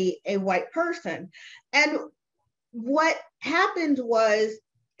to be a white person. And what happened was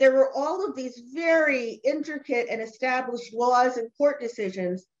there were all of these very intricate and established laws and court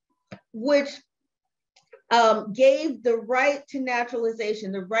decisions, which gave the right to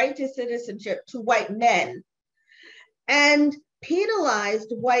naturalization, the right to citizenship to white men, and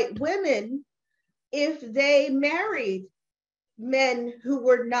penalized white women if they married men who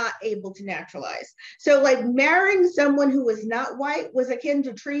were not able to naturalize. So like marrying someone who was not white was akin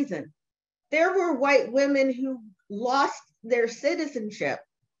to treason. There were white women who lost their citizenship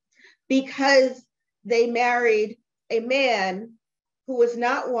because they married a man who was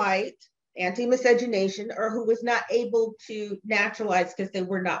not white, anti-miscegenation, or who was not able to naturalize because they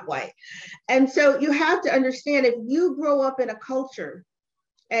were not white. And so you have to understand, if you grow up in a culture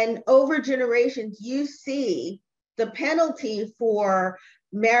and over generations, you see the penalty for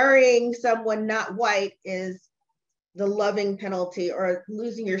marrying someone not white is the loving penalty or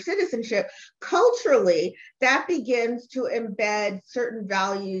losing your citizenship. Culturally, that begins to embed certain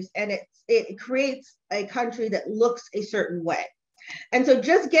values, and it creates a country that looks a certain way. And so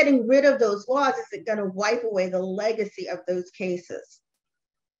just getting rid of those laws isn't going to wipe away the legacy of those cases.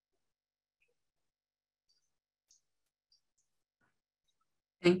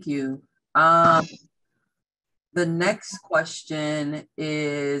 Thank you. The next question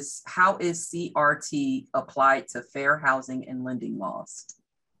is, how is CRT applied to fair housing and lending laws?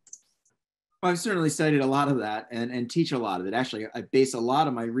 Well, I've certainly studied a lot of that and teach a lot of it. Actually, I base a lot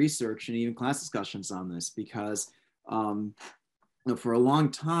of my research and even class discussions on this, because for a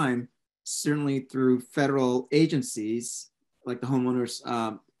long time, certainly through federal agencies like the Homeowners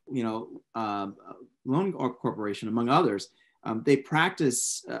Loan Corporation, among others, they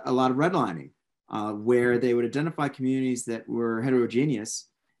practice a lot of redlining, where they would identify communities that were heterogeneous,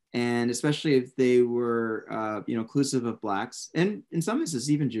 and especially if they were inclusive of Blacks, and in some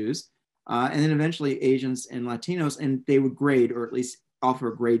instances even Jews, and then eventually Asians and Latinos, and they would grade, or at least offer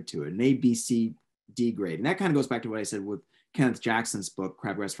a grade to it, an A, B, C, D grade. And that kind of goes back to what I said with Kenneth Jackson's book,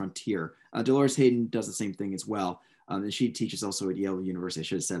 Crabgrass Frontier. Dolores Hayden does the same thing as well. And she teaches also at Yale University. I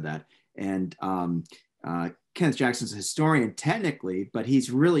should have said that. And Kenneth Jackson's a historian technically, but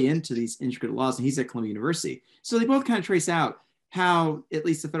he's really into these intricate laws, and he's at Columbia University. So they both kind of trace out how at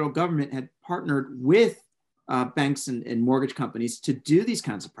least the federal government had partnered with banks and mortgage companies to do these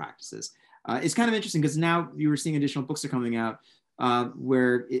kinds of practices. It's kind of interesting because now you were seeing additional books are coming out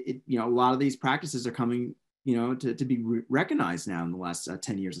where a lot of these practices are coming, to be recognized now in the last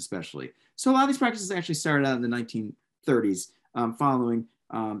 10 years, especially. So a lot of these practices actually started out in the 1930s, following,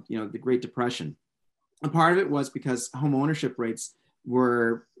 the Great Depression. And part of it was because home ownership rates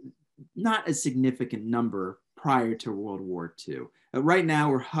were not a significant number prior to World War II. Right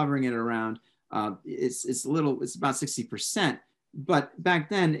now, we're hovering at around, it's about 60%. But back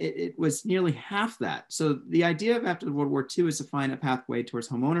then, it was nearly half that. So the idea of after World War II is to find a pathway towards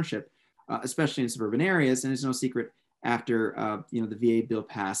home ownership, especially in suburban areas. And it's no secret after the VA bill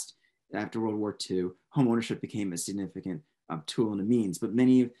passed after World War II, home ownership became a significant tool and a means. But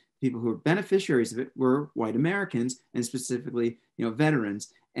many people who were beneficiaries of it were white Americans, and specifically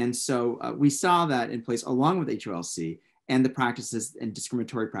veterans. And so we saw that in place along with HOLC. And the practices and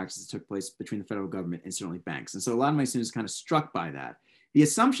discriminatory practices took place between the federal government and certainly banks. And so a lot of my students are kind of struck by that. The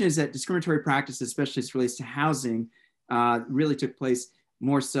assumption is that discriminatory practices, especially as it relates to housing, really took place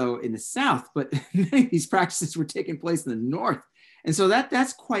more so in the South, but many of these practices were taking place in the North. And so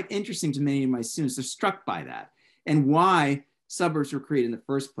that's quite interesting to many of my students. They're struck by that and why suburbs were created in the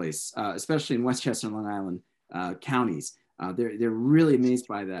first place, especially in Westchester and Long Island counties. They're really amazed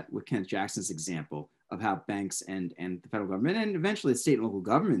by that with Kenneth Jackson's example of how banks and the federal government and eventually the state and local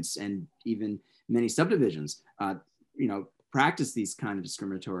governments and even many subdivisions, practice these kind of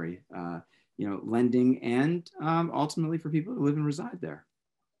discriminatory, lending and ultimately for people who live and reside there.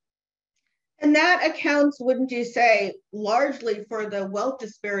 And that accounts, wouldn't you say, largely for the wealth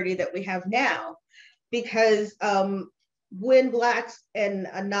disparity that we have now, because when Blacks and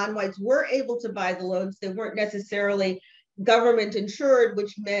non-whites were able to buy the loans, they weren't necessarily government insured,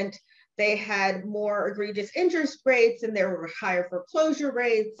 which meant they had more egregious interest rates and there were higher foreclosure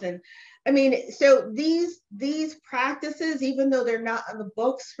rates. And I mean, so these practices, even though they're not on the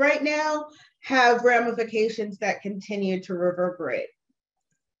books right now, have ramifications that continue to reverberate.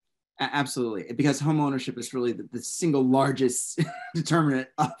 Absolutely, because home ownership is really the single largest determinant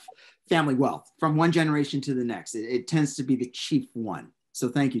of family wealth from one generation to the next. It tends to be the chief one. So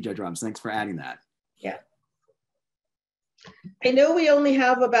thank you, Judge Robinson. Thanks for adding that. Yeah. I know we only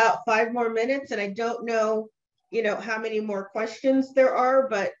have about 5 more minutes, and I don't know, how many more questions there are,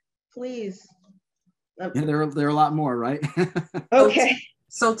 but please. Yeah, there are a lot more, right? Okay.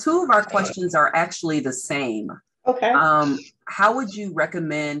 So 2 of our questions are actually the same. Okay. How would you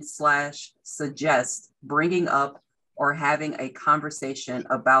recommend / suggest bringing up or having a conversation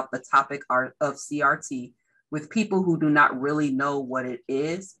about the topic of CRT with people who do not really know what it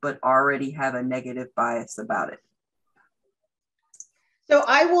is, but already have a negative bias about it? So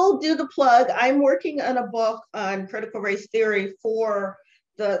I will do the plug. I'm working on a book on critical race theory for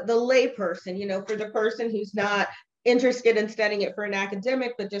the layperson, for the person who's not interested in studying it for an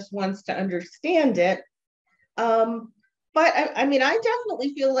academic, but just wants to understand it. But I mean, I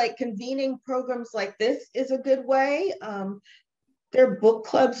definitely feel like convening programs like this is a good way. There are book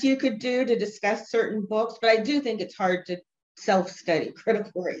clubs you could do to discuss certain books, but I do think it's hard to self-study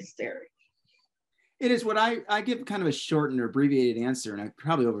critical race theory. It is. What I give kind of a short and abbreviated answer, and I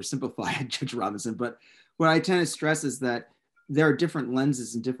probably oversimplify it, Judge Robinson, but what I tend to stress is that there are different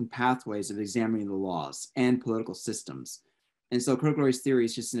lenses and different pathways of examining the laws and political systems. And so critical race theory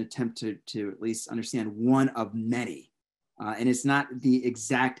is just an attempt to at least understand one of many. And it's not the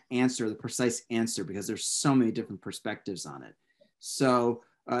exact answer, the precise answer, because there's so many different perspectives on it. So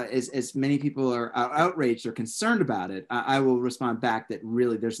as many people are outraged or concerned about it, I will respond back that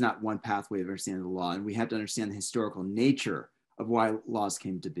really there's not one pathway of understanding the law, and we have to understand the historical nature of why laws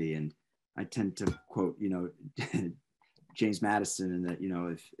came to be. And I tend to quote, James Madison, and that,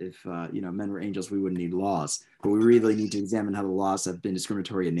 if men were angels, we wouldn't need laws, but we really need to examine how the laws have been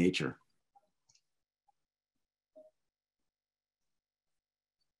discriminatory in nature.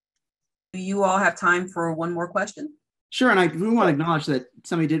 Do you all have time for one more question? Sure, and I do want to acknowledge that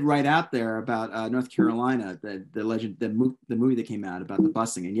somebody did write out there about North Carolina, the movie that came out about the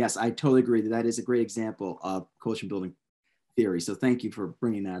busing. And yes, I totally agree that is a great example of coalition building theory. So thank you for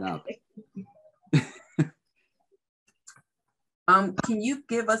bringing that up. Can you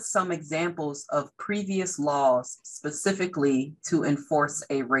give us some examples of previous laws specifically to enforce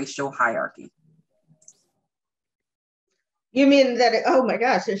a racial hierarchy? You mean that? Oh my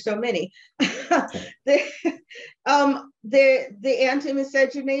gosh, there's so many. the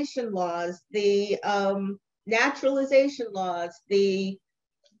anti-miscegenation laws, the naturalization laws, the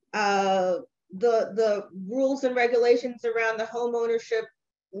rules and regulations around the home ownership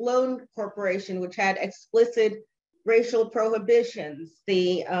loan corporation, which had explicit racial prohibitions,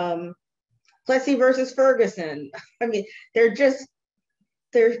 the Plessy versus Ferguson. I mean, there's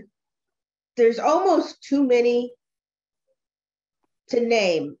almost too many to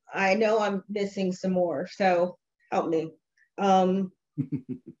name. I know I'm missing some more, so help me. The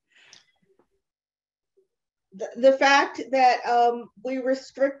fact that we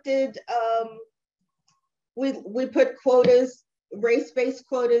restricted, we put quotas, race-based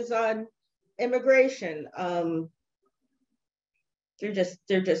quotas on immigration. They're just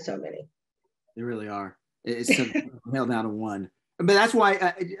so many. They really are. It's nailed down to one. But that's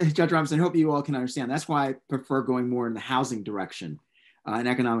why, Judge Robinson, I hope you all can understand, that's why I prefer going more in the housing direction and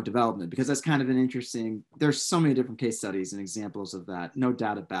economic development, because that's kind of an interesting, there's so many different case studies and examples of that, no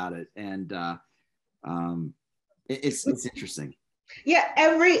doubt about it. And it's interesting. Yeah,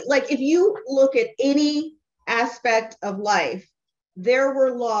 if you look at any aspect of life, there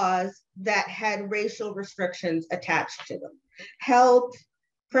were laws that had racial restrictions attached to them. Health,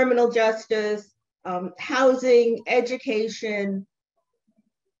 criminal justice, housing, education,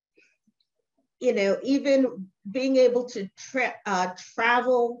 even being able to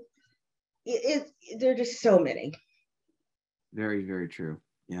travel. There are just so many. Very, very true.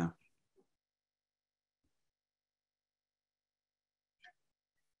 Yeah.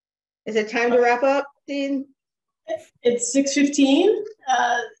 Is it time to wrap up, Dean? It's 6:15.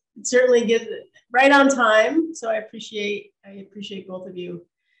 Certainly get right on time. So I appreciate both of you.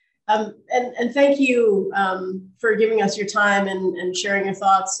 And thank you for giving us your time and sharing your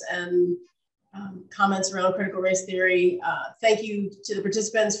thoughts and comments around critical race theory. Thank you to the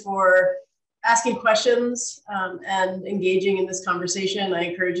participants for asking questions and engaging in this conversation. I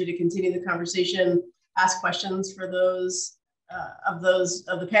encourage you to continue the conversation, ask questions for those of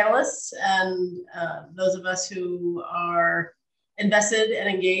the panelists and those of us who are invested and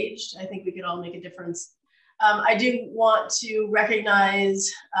engaged. I think we could all make a difference. I do want to recognize,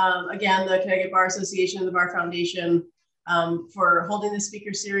 again, the Connecticut Bar Association and the Bar Foundation for holding this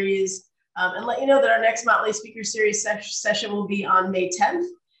speaker series, and let you know that our next Motley Speaker Series session will be on May 10th,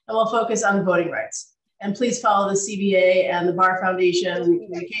 and we'll focus on voting rights. And please follow the CBA and the Bar Foundation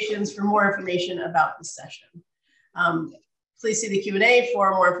communications for more information about this session. Please see the Q&A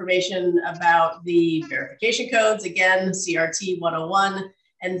for more information about the verification codes, again, CRT 101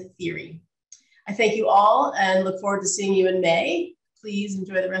 and theory. I thank you all and look forward to seeing you in May. Please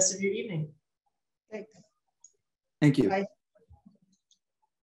enjoy the rest of your evening. Thanks. Thank you. Bye.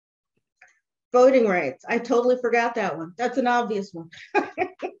 Voting rights. I totally forgot that one. That's an obvious one.